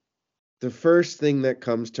Mito, the first thing that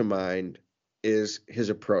comes to mind is his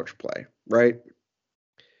approach play, right?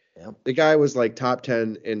 Yep. The guy was top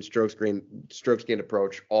 10 in strokes gained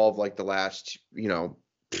approach all of the last,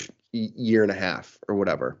 year and a half or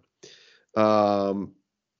whatever.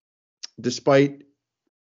 despite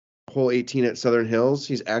hole 18 at Southern Hills,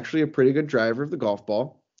 he's actually a pretty good driver of the golf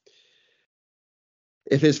ball.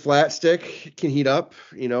 If his flat stick can heat up,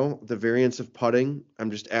 the variance of putting,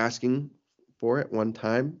 I'm just asking for it one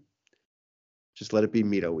time. Just let it be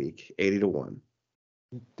Mito week, 80-1.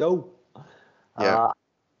 Dope. Yeah.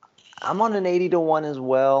 I'm on an 80-1 as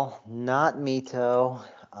well. Not Mito,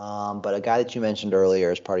 but a guy that you mentioned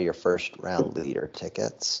earlier as part of your first round leader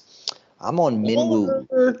tickets. I'm on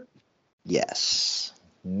Minwoo. Yes.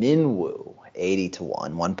 Minwoo,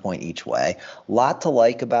 80-1, 1 point each way. Lot to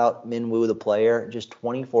like about Minwoo, the player, just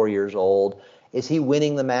 24 years old. Is he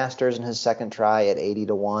winning the Masters in his second try at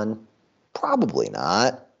 80-1? Probably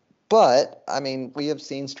not. But, I mean, we have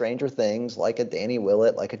seen stranger things like a Danny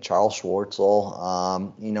Willett, like a Charles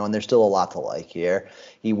Schwartzel, and there's still a lot to like here.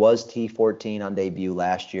 He was T14 on debut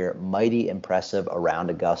last year. Mighty impressive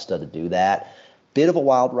around Augusta to do that. Bit of a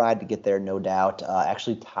wild ride to get there, no doubt.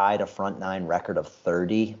 Actually tied a front nine record of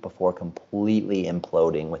 30 before completely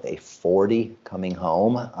imploding with a 40 coming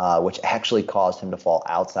home, which actually caused him to fall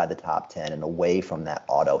outside the top 10 and away from that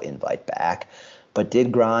auto invite back. But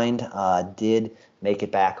did grind, did make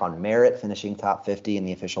it back on merit, finishing top 50 in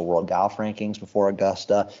the official World Golf Rankings before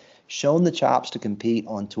Augusta. Shown the chops to compete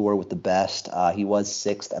on tour with the best. He was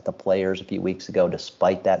 6th at the Players a few weeks ago,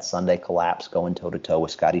 despite that Sunday collapse going toe-to-toe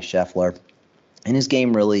with Scotty Scheffler. And his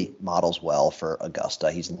game really models well for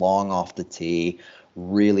Augusta. He's long off the tee,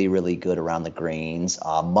 really, really good around the greens.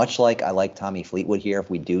 Much like I like Tommy Fleetwood here, if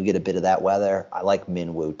we do get a bit of that weather, I like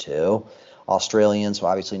Minwoo too. Australian, so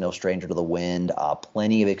obviously no stranger to the wind.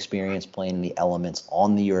 Plenty of experience playing in the elements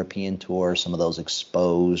on the European Tour, some of those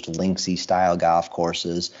exposed, linksy style golf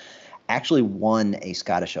courses. Actually won a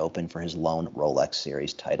Scottish Open for his lone Rolex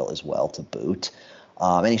Series title as well to boot.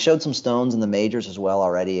 And he showed some stones in the majors as well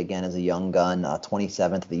already, again, as a young gun.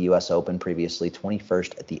 27th at the U.S. Open previously,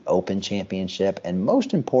 21st at the Open Championship, and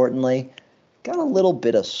most importantly, got a little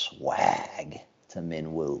bit of swag to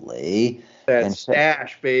Minwoo Lee. That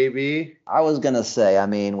stash, baby. I was going to say, I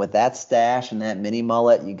mean, with that stash and that mini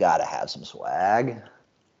mullet, you got to have some swag.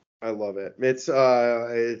 I love it.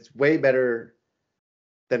 It's way better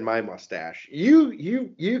than my mustache.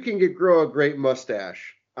 You can grow a great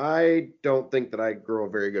mustache. I don't think that I grow a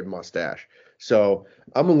very good mustache. So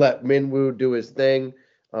I'm going to let Minwoo do his thing.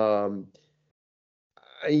 I'm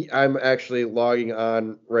actually logging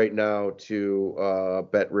on right now to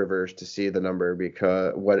Bet Rivers to see the number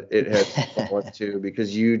because what it has wants to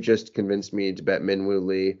because you just convinced me to bet Minwoo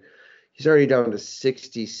Lee. He's already down to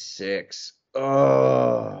 66.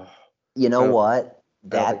 Oh. You know what?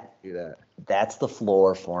 That's the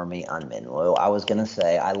floor for me on Minwoo. I was going to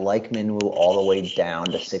say I like Minwoo all the way down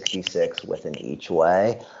to 66 with an each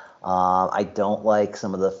way. I don't like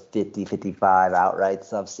some of the 50, 55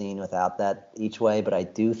 outrights I've seen without that each way, but I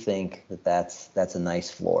do think that's a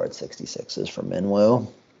nice floor at 66s for Minwoo.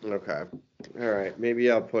 Okay. All right.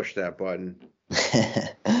 Maybe I'll push that button.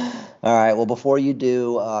 All right. Well, before you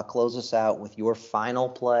do, close us out with your final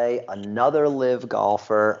play. Another live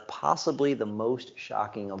golfer, possibly the most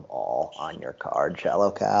shocking of all on your card,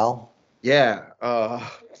 ShallowCal. Yeah.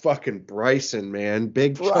 Fucking Bryson, man.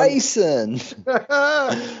 Big Bryson.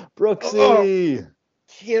 Brooksy.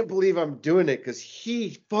 Can't believe I'm doing it because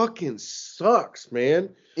he fucking sucks, man.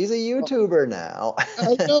 He's a YouTuber now.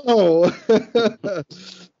 I know.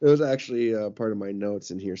 It was actually part of my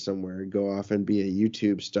notes in here somewhere. Go off and be a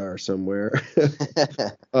YouTube star somewhere.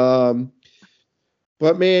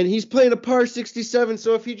 But man, he's playing a par 67.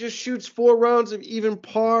 So if he just shoots 4 rounds of even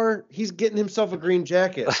par, he's getting himself a green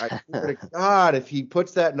jacket. I swear to God, if he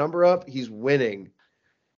puts that number up, he's winning.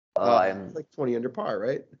 It's like 20 under par,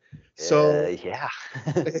 right? So yeah.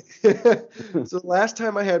 So the last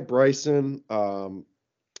time I had Bryson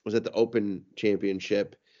was at the Open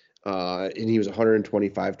Championship, and he was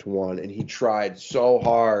 125-1, and he tried so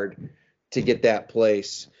hard to get that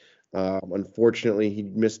place. Unfortunately, he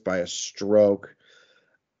missed by a stroke.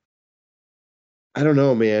 I don't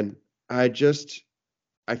know, man. I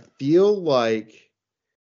feel like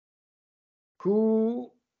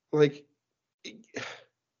who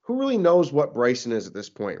really knows what Bryson is at this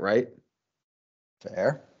point, right?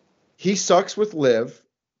 Fair. He sucks with live,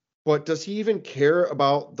 but does he even care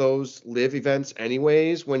about those live events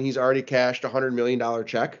anyways when he's already cashed $100 million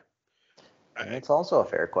check? It's also a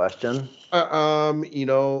fair question. What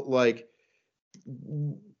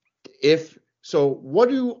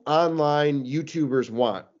do online YouTubers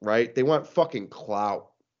want, right? They want fucking clout.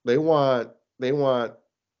 They want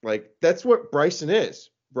that's what Bryson is.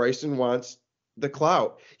 Bryson wants the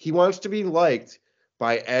clout. He wants to be liked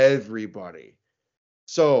by everybody.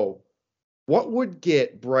 So what would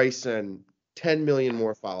get Bryson 10 million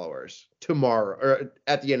more followers tomorrow or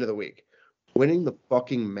at the end of the week. Winning the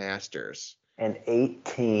fucking Masters. And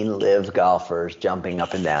 18 live golfers jumping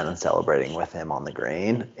up and down and celebrating with him on the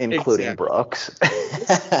green, including Brooks.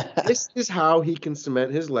 This is how he can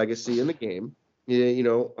cement his legacy in the game.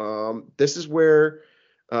 This is where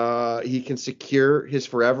he can secure his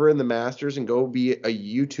forever in the Masters and go be a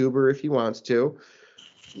YouTuber if he wants to.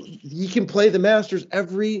 He can play the Masters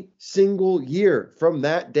every single year from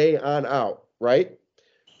that day on out, right?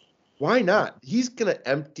 Why not? He's going to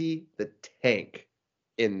empty the tank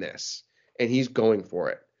in this, and he's going for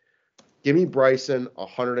it. Give me Bryson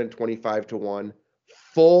 125-1,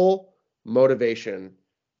 full motivation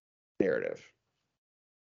narrative.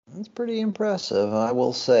 That's pretty impressive, I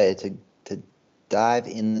will say, to dive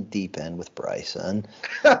in the deep end with Bryson.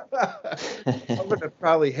 I'm going to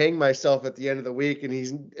probably hang myself at the end of the week, and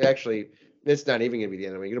he's actually, it's not even going to be the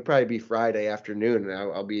end of the week. It'll probably be Friday afternoon, and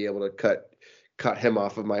I'll be able to cut him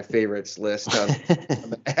off of my favorites list on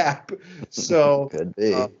the app. So could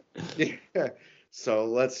be. Yeah. So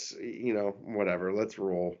let's, whatever. Let's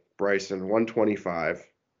roll. Bryson 125.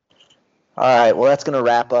 All right, well, that's going to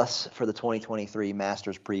wrap us for the 2023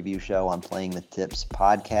 Masters Preview Show on Playing the Tips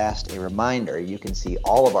podcast. A reminder, you can see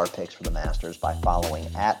all of our picks for the Masters by following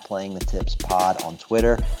 @PlayingTheTipsPod on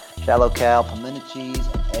Twitter. ShallowCal, pimento cheese,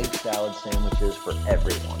 and egg salad sandwiches for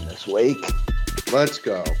everyone this week. Let's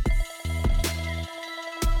go.